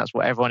says, and that's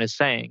what everyone is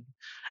saying.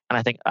 And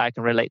I think I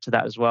can relate to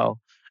that as well.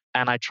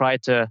 And I try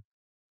to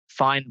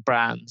find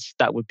brands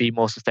that would be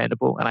more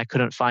sustainable, and I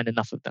couldn't find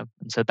enough of them.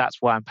 And so that's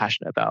why I'm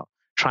passionate about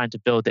trying to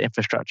build the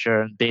infrastructure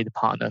and be the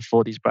partner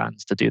for these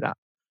brands to do that.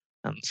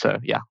 And so,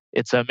 yeah,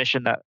 it's a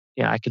mission that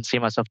I can see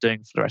myself doing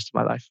for the rest of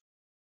my life.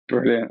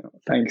 Brilliant.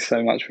 Thanks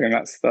so much,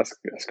 William.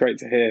 That's great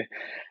to hear.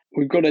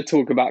 We've got to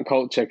talk about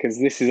culture because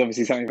this is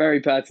obviously something very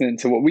pertinent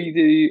to what we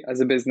do as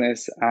a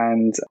business.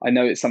 And I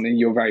know it's something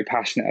you're very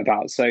passionate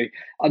about. So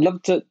I'd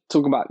love to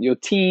talk about your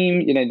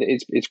team.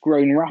 It's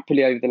grown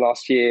rapidly over the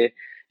last year.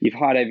 You've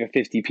hired over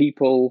 50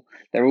 people.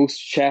 They're all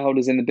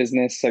shareholders in the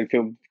business, so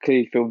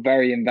clearly feel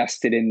very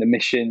invested in the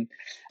mission.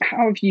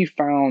 How have you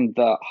found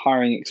the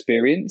hiring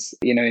experience,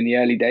 in the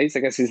early days?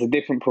 I guess it's a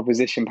different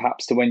proposition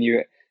perhaps to when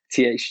you're at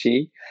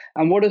THG.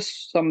 And what are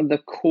some of the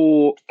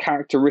core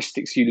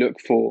characteristics you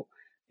look for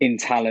in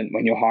talent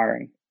when you're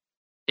hiring?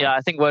 Yeah, I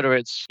think whether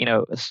it's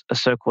a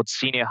so-called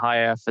senior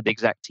hire for the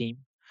exec team,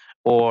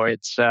 or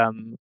it's a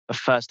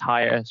first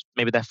hire,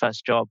 maybe their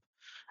first job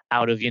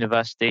out of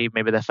university,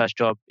 maybe their first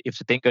job if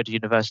they didn't go to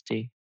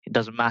university, it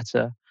doesn't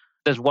matter.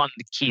 There's one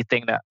key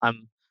thing that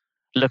I'm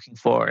looking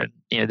for, and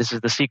this is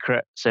the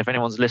secret. So if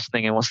anyone's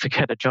listening and wants to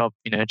get a job,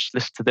 just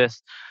listen to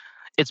this.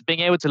 It's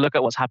being able to look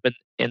at what's happened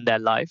in their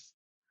life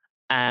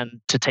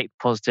and to take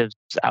positives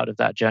out of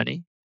that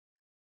journey.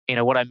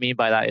 What I mean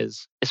by that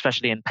is,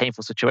 especially in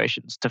painful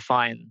situations, to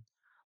find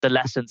the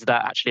lessons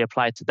that actually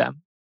apply to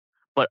them,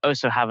 but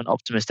also have an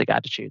optimistic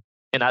attitude.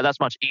 That's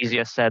much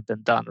easier said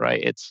than done,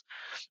 right? It's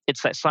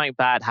like something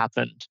bad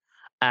happened,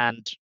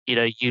 and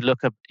you look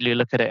at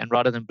it, and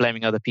rather than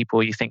blaming other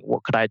people, you think,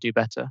 what could I do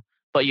better?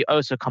 But you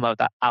also come out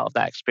of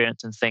that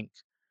experience and think,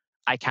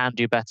 I can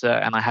do better,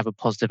 and I have a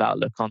positive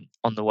outlook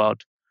on the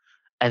world.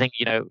 I think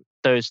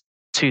those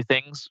two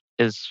things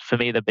is for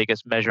me the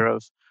biggest measure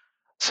of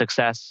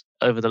success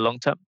over the long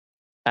term.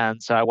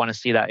 And so I want to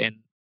see that in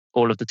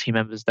all of the team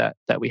members that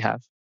we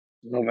have.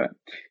 Love it.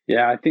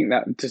 Yeah, I think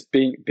that just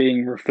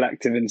being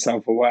reflective and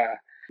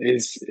self-aware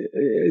is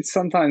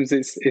sometimes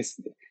it's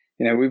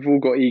we've all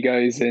got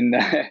egos, and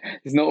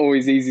it's not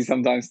always easy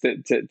sometimes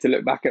to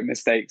look back at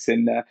mistakes.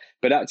 And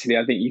but actually,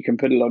 I think you can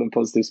put a lot of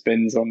positive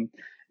spins on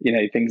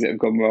things that have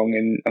gone wrong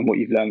and what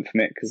you've learned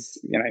from it, because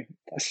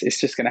it's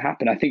just going to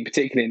happen. I think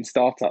particularly in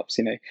startups,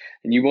 and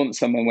you want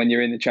someone when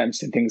you're in the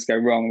trench and things go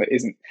wrong that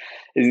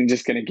isn't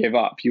just going to give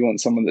up. You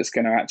want someone that's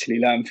going to actually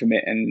learn from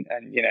it and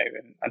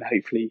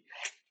hopefully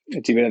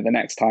do better the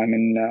next time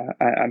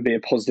and be a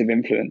positive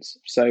influence.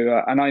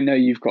 So and I know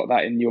you've got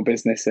that in your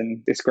business,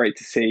 and it's great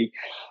to see.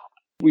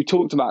 We've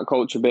talked about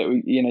culture a bit.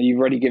 You've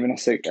already given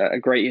us a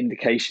great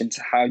indication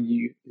to how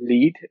you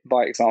lead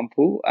by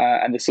example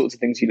and the sorts of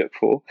things you look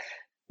for.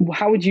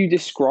 How would you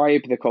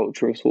describe the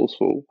culture of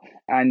Sourceful?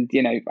 And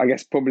I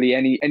guess probably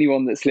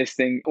anyone that's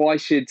listening, why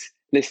should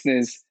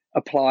listeners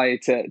apply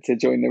to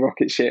join the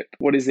rocket ship?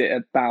 What is it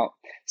about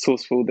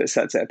Sourceful that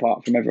sets it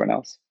apart from everyone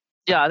else?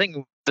 Yeah, I think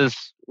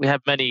we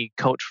have many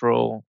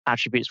cultural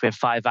attributes. We have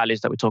 5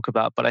 values that we talk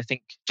about, but I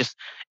think just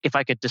if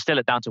I could distill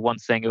it down to one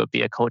thing, it would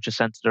be a culture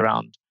centered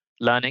around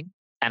learning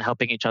and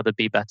helping each other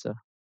be better.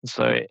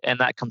 And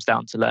that comes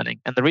down to learning.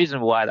 And the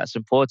reason why that's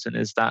important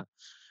is that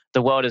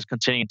the world is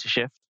continuing to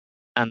shift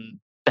and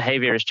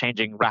behavior is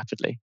changing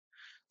rapidly.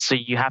 So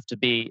you have to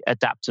be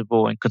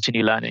adaptable and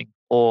continue learning,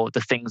 or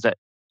the things that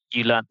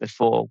you learned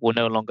before will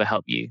no longer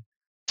help you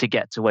to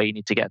get to where you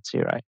need to get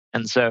to, right?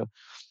 And so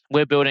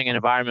we're building an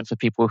environment for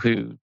people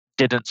who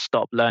didn't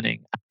stop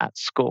learning at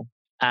school,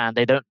 and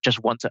they don't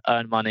just want to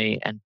earn money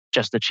and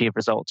just achieve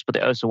results, but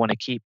they also want to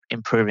keep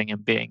improving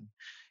and being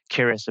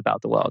curious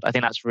about the world. I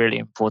think that's really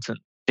important,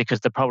 because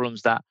the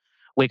problems that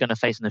we're going to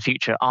face in the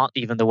future aren't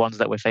even the ones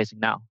that we're facing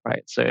now,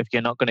 right? So if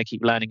you're not going to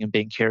keep learning and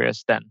being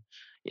curious, then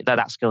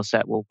that skill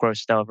set will grow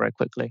stale very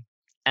quickly.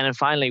 And then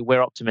finally,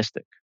 we're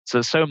optimistic.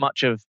 So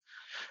much of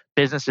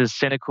business is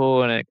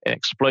cynical and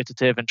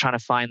exploitative and trying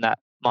to find that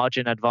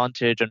margin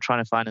advantage and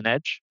trying to find an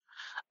edge.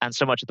 And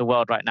so much of the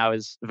world right now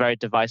is very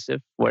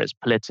divisive, where it's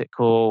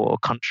political or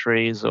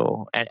countries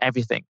or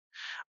everything.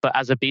 But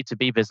as a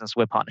B2B business,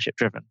 we're partnership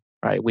driven,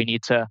 right? We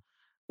need to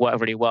work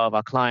really well with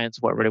our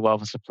clients, work really well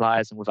with our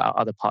suppliers and with our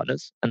other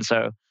partners. And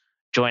so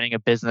joining a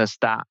business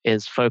that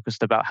is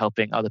focused about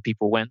helping other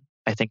people win,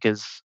 I think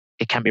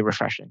it can be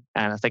refreshing.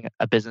 And I think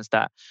a business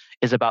that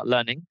is about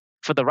learning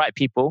for the right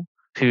people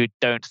who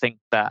don't think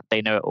that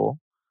they know it all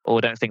or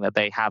don't think that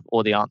they have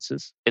all the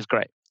answers is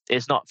great.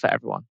 It's not for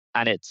everyone.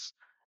 And it's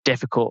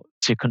difficult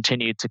to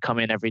continue to come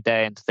in every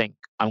day and think,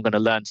 I'm going to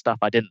learn stuff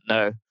I didn't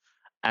know.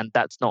 And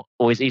that's not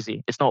always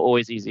easy. It's not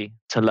always easy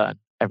to learn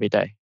every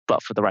day,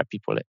 but for the right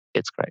people,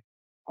 it's great.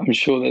 I'm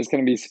sure there's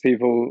going to be some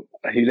people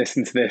who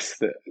listen to this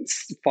that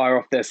fire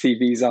off their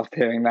CVs after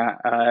hearing that.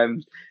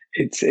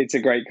 It's a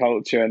great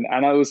culture,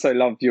 and I also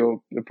loved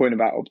the point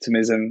about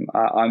optimism.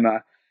 I'm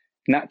a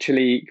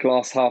naturally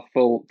glass half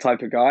full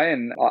type of guy,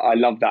 and I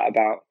love that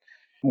about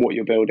what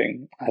you're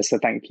building. So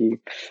thank you.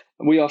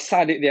 We are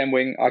sad at the end,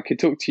 Wing. I could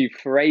talk to you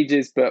for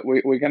ages, but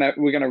we're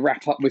gonna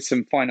wrap up with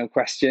some final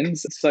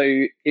questions.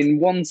 So, in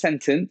one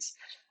sentence,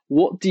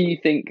 what do you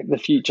think the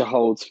future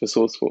holds for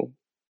Sourceful?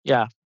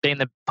 Yeah, being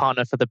the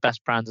partner for the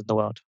best brands in the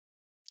world.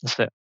 That's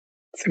it.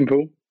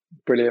 Simple,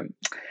 brilliant.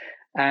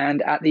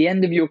 And at the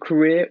end of your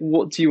career,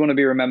 what do you want to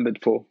be remembered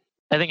for?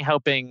 I think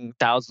helping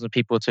thousands of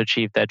people to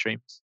achieve their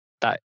dreams.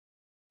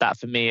 That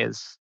for me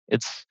it's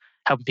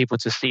helping people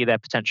to see their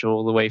potential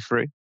all the way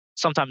through.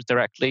 Sometimes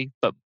directly,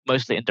 but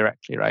mostly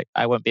indirectly, right?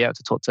 I won't be able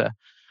to talk to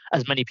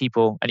as many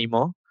people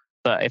anymore,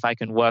 but if I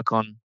can work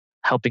on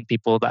helping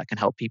people that can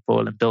help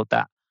people and build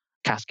that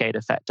cascade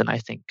effect, and I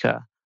think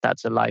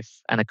that's a life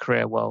and a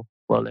career well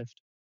lived.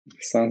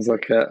 Sounds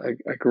like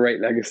a great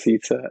legacy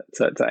to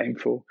aim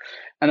for.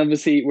 And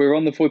obviously, we're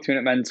on the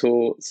 40-minute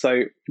mentor.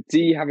 So, do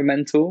you have a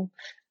mentor?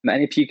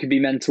 And if you could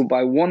be mentored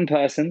by one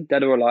person,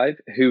 dead or alive,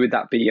 who would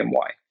that be and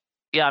why?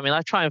 Yeah, I mean,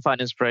 I try and find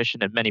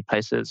inspiration in many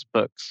places: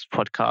 books,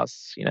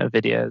 podcasts,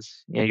 videos,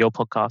 your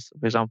podcast,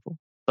 for example.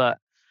 But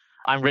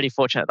I'm really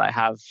fortunate that I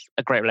have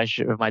a great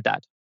relationship with my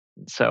dad.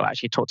 So I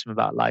actually talk to him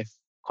about life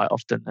quite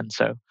often, and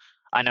so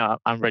I know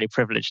I'm really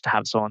privileged to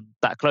have someone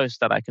that close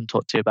that I can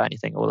talk to about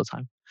anything all the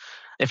time.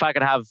 If I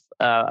could have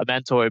a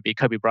mentor, it would be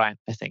Kobe Bryant,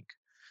 I think.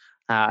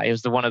 He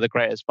was one of the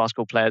greatest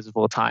basketball players of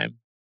all time,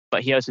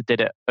 but he also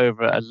did it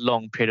over a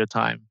long period of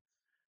time,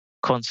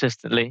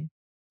 consistently,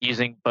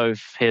 using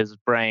both his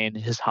brain,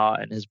 his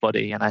heart, and his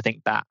body. And I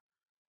think that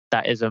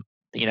is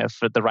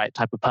for the right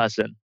type of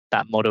person,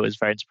 that model is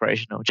very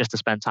inspirational. Just to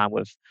spend time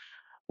with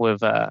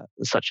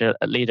such a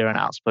leader and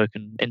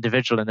outspoken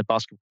individual in the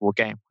basketball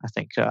game, I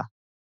think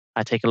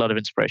I take a lot of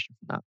inspiration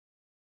from that.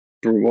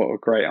 What a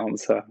great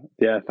answer.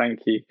 Yeah, thank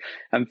you.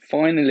 And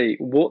finally,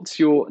 what's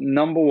your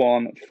number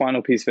one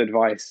final piece of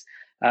advice,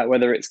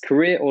 whether it's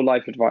career or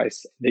life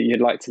advice, that you'd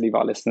like to leave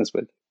our listeners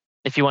with?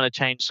 If you want to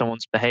change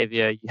someone's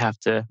behavior, you have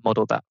to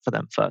model that for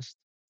them first.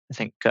 I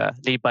think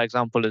lead by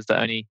example is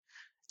the only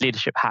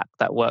leadership hack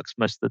that works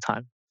most of the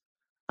time.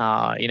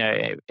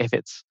 If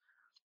it's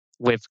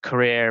with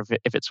career,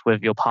 if it's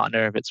with your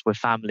partner, if it's with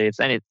family, if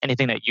it's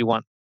anything that you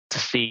want to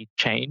see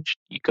change,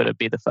 you've got to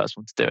be the first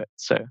one to do it.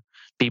 So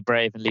be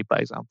brave and lead by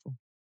example.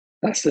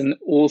 That's an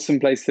awesome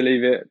place to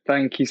leave it.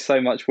 Thank you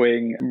so much,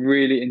 Wing.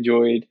 Really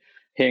enjoyed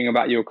hearing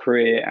about your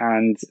career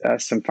and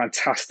some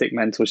fantastic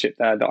mentorship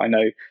there that I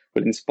know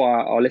will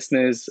inspire our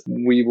listeners.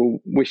 We will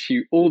wish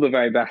you all the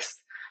very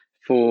best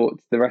for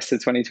the rest of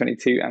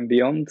 2022 and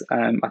beyond.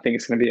 I think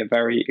it's going to be a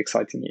very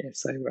exciting year.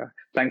 So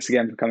thanks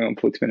again for coming on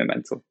 40-Minute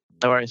Mentor.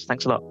 No worries.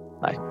 Thanks a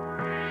lot. Bye.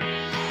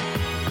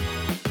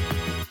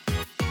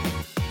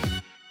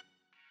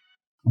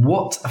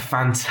 What a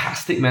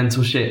fantastic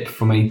mentorship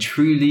from a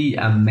truly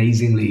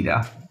amazing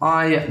leader.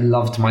 I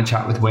loved my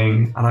chat with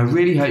Wing, and I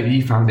really hope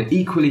you found it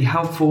equally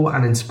helpful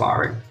and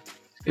inspiring.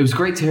 It was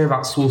great to hear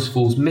about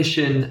Sourceful's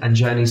mission and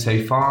journey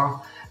so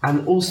far,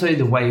 and also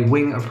the way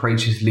Wing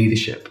approaches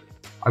leadership.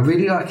 I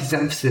really like his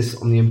emphasis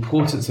on the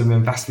importance of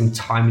investing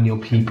time in your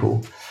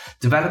people,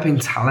 developing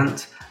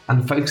talent,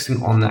 and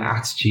focusing on their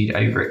attitude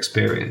over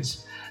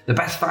experience. The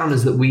best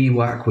founders that we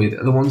work with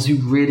are the ones who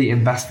really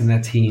invest in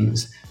their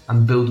teams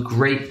and build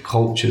great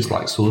cultures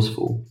like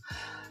Sourceful.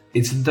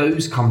 It's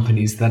those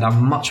companies that are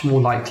much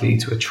more likely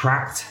to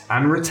attract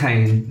and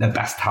retain their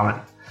best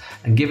talent.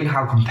 And given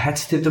how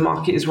competitive the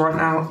market is right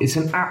now, it's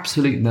an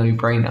absolute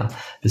no-brainer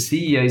for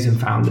CEOs and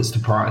founders to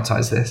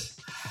prioritize this.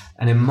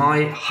 And in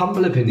my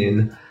humble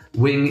opinion,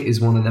 Wing is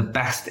one of the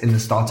best in the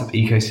startup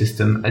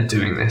ecosystem at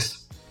doing this.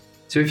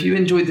 So if you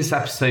enjoyed this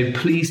episode,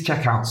 please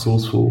check out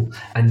Sourceful,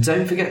 and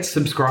don't forget to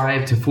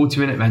subscribe to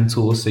 40-Minute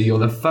Mentor so you're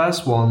the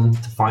first one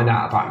to find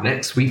out about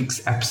next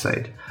week's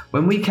episode,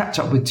 when we catch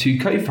up with two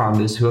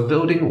co-founders who are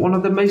building one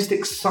of the most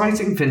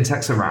exciting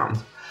fintechs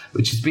around,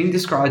 which has been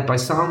described by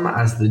some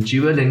as the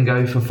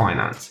Duolingo for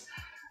finance.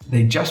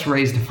 They just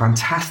raised a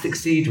fantastic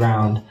seed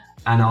round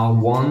and are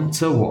one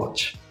to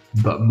watch,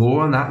 but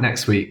more on that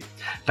next week.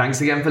 Thanks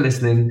again for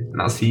listening,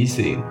 and I'll see you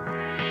soon.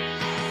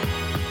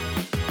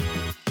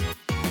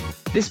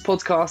 This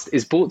podcast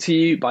is brought to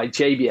you by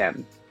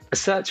JBM, a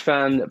search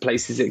firm that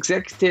places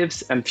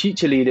executives and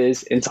future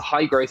leaders into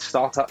high-growth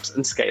startups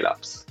and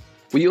scale-ups.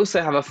 We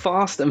also have a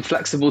fast and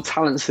flexible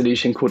talent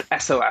solution called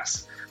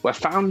SOS, where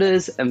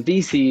founders and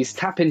VCs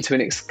tap into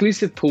an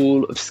exclusive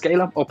pool of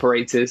scale-up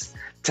operators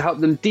to help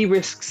them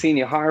de-risk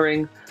senior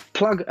hiring,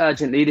 plug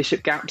urgent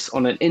leadership gaps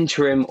on an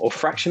interim or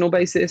fractional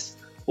basis,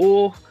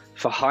 or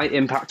for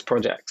high-impact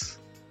projects.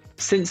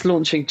 Since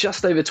launching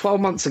just over 12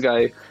 months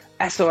ago,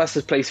 SOS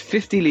has placed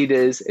 50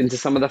 leaders into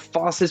some of the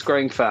fastest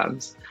growing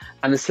firms,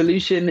 and the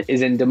solution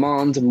is in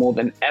demand more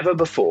than ever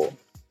before.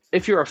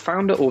 If you're a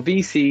founder or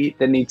VC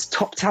that needs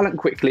top talent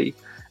quickly,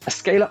 a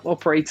scale-up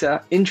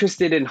operator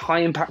interested in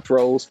high impact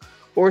roles,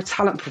 or a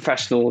talent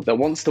professional that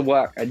wants to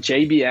work at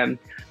JBM,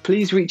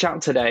 please reach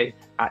out today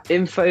at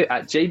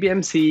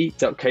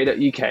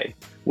info@jbmc.co.uk.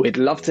 We'd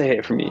love to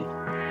hear from you.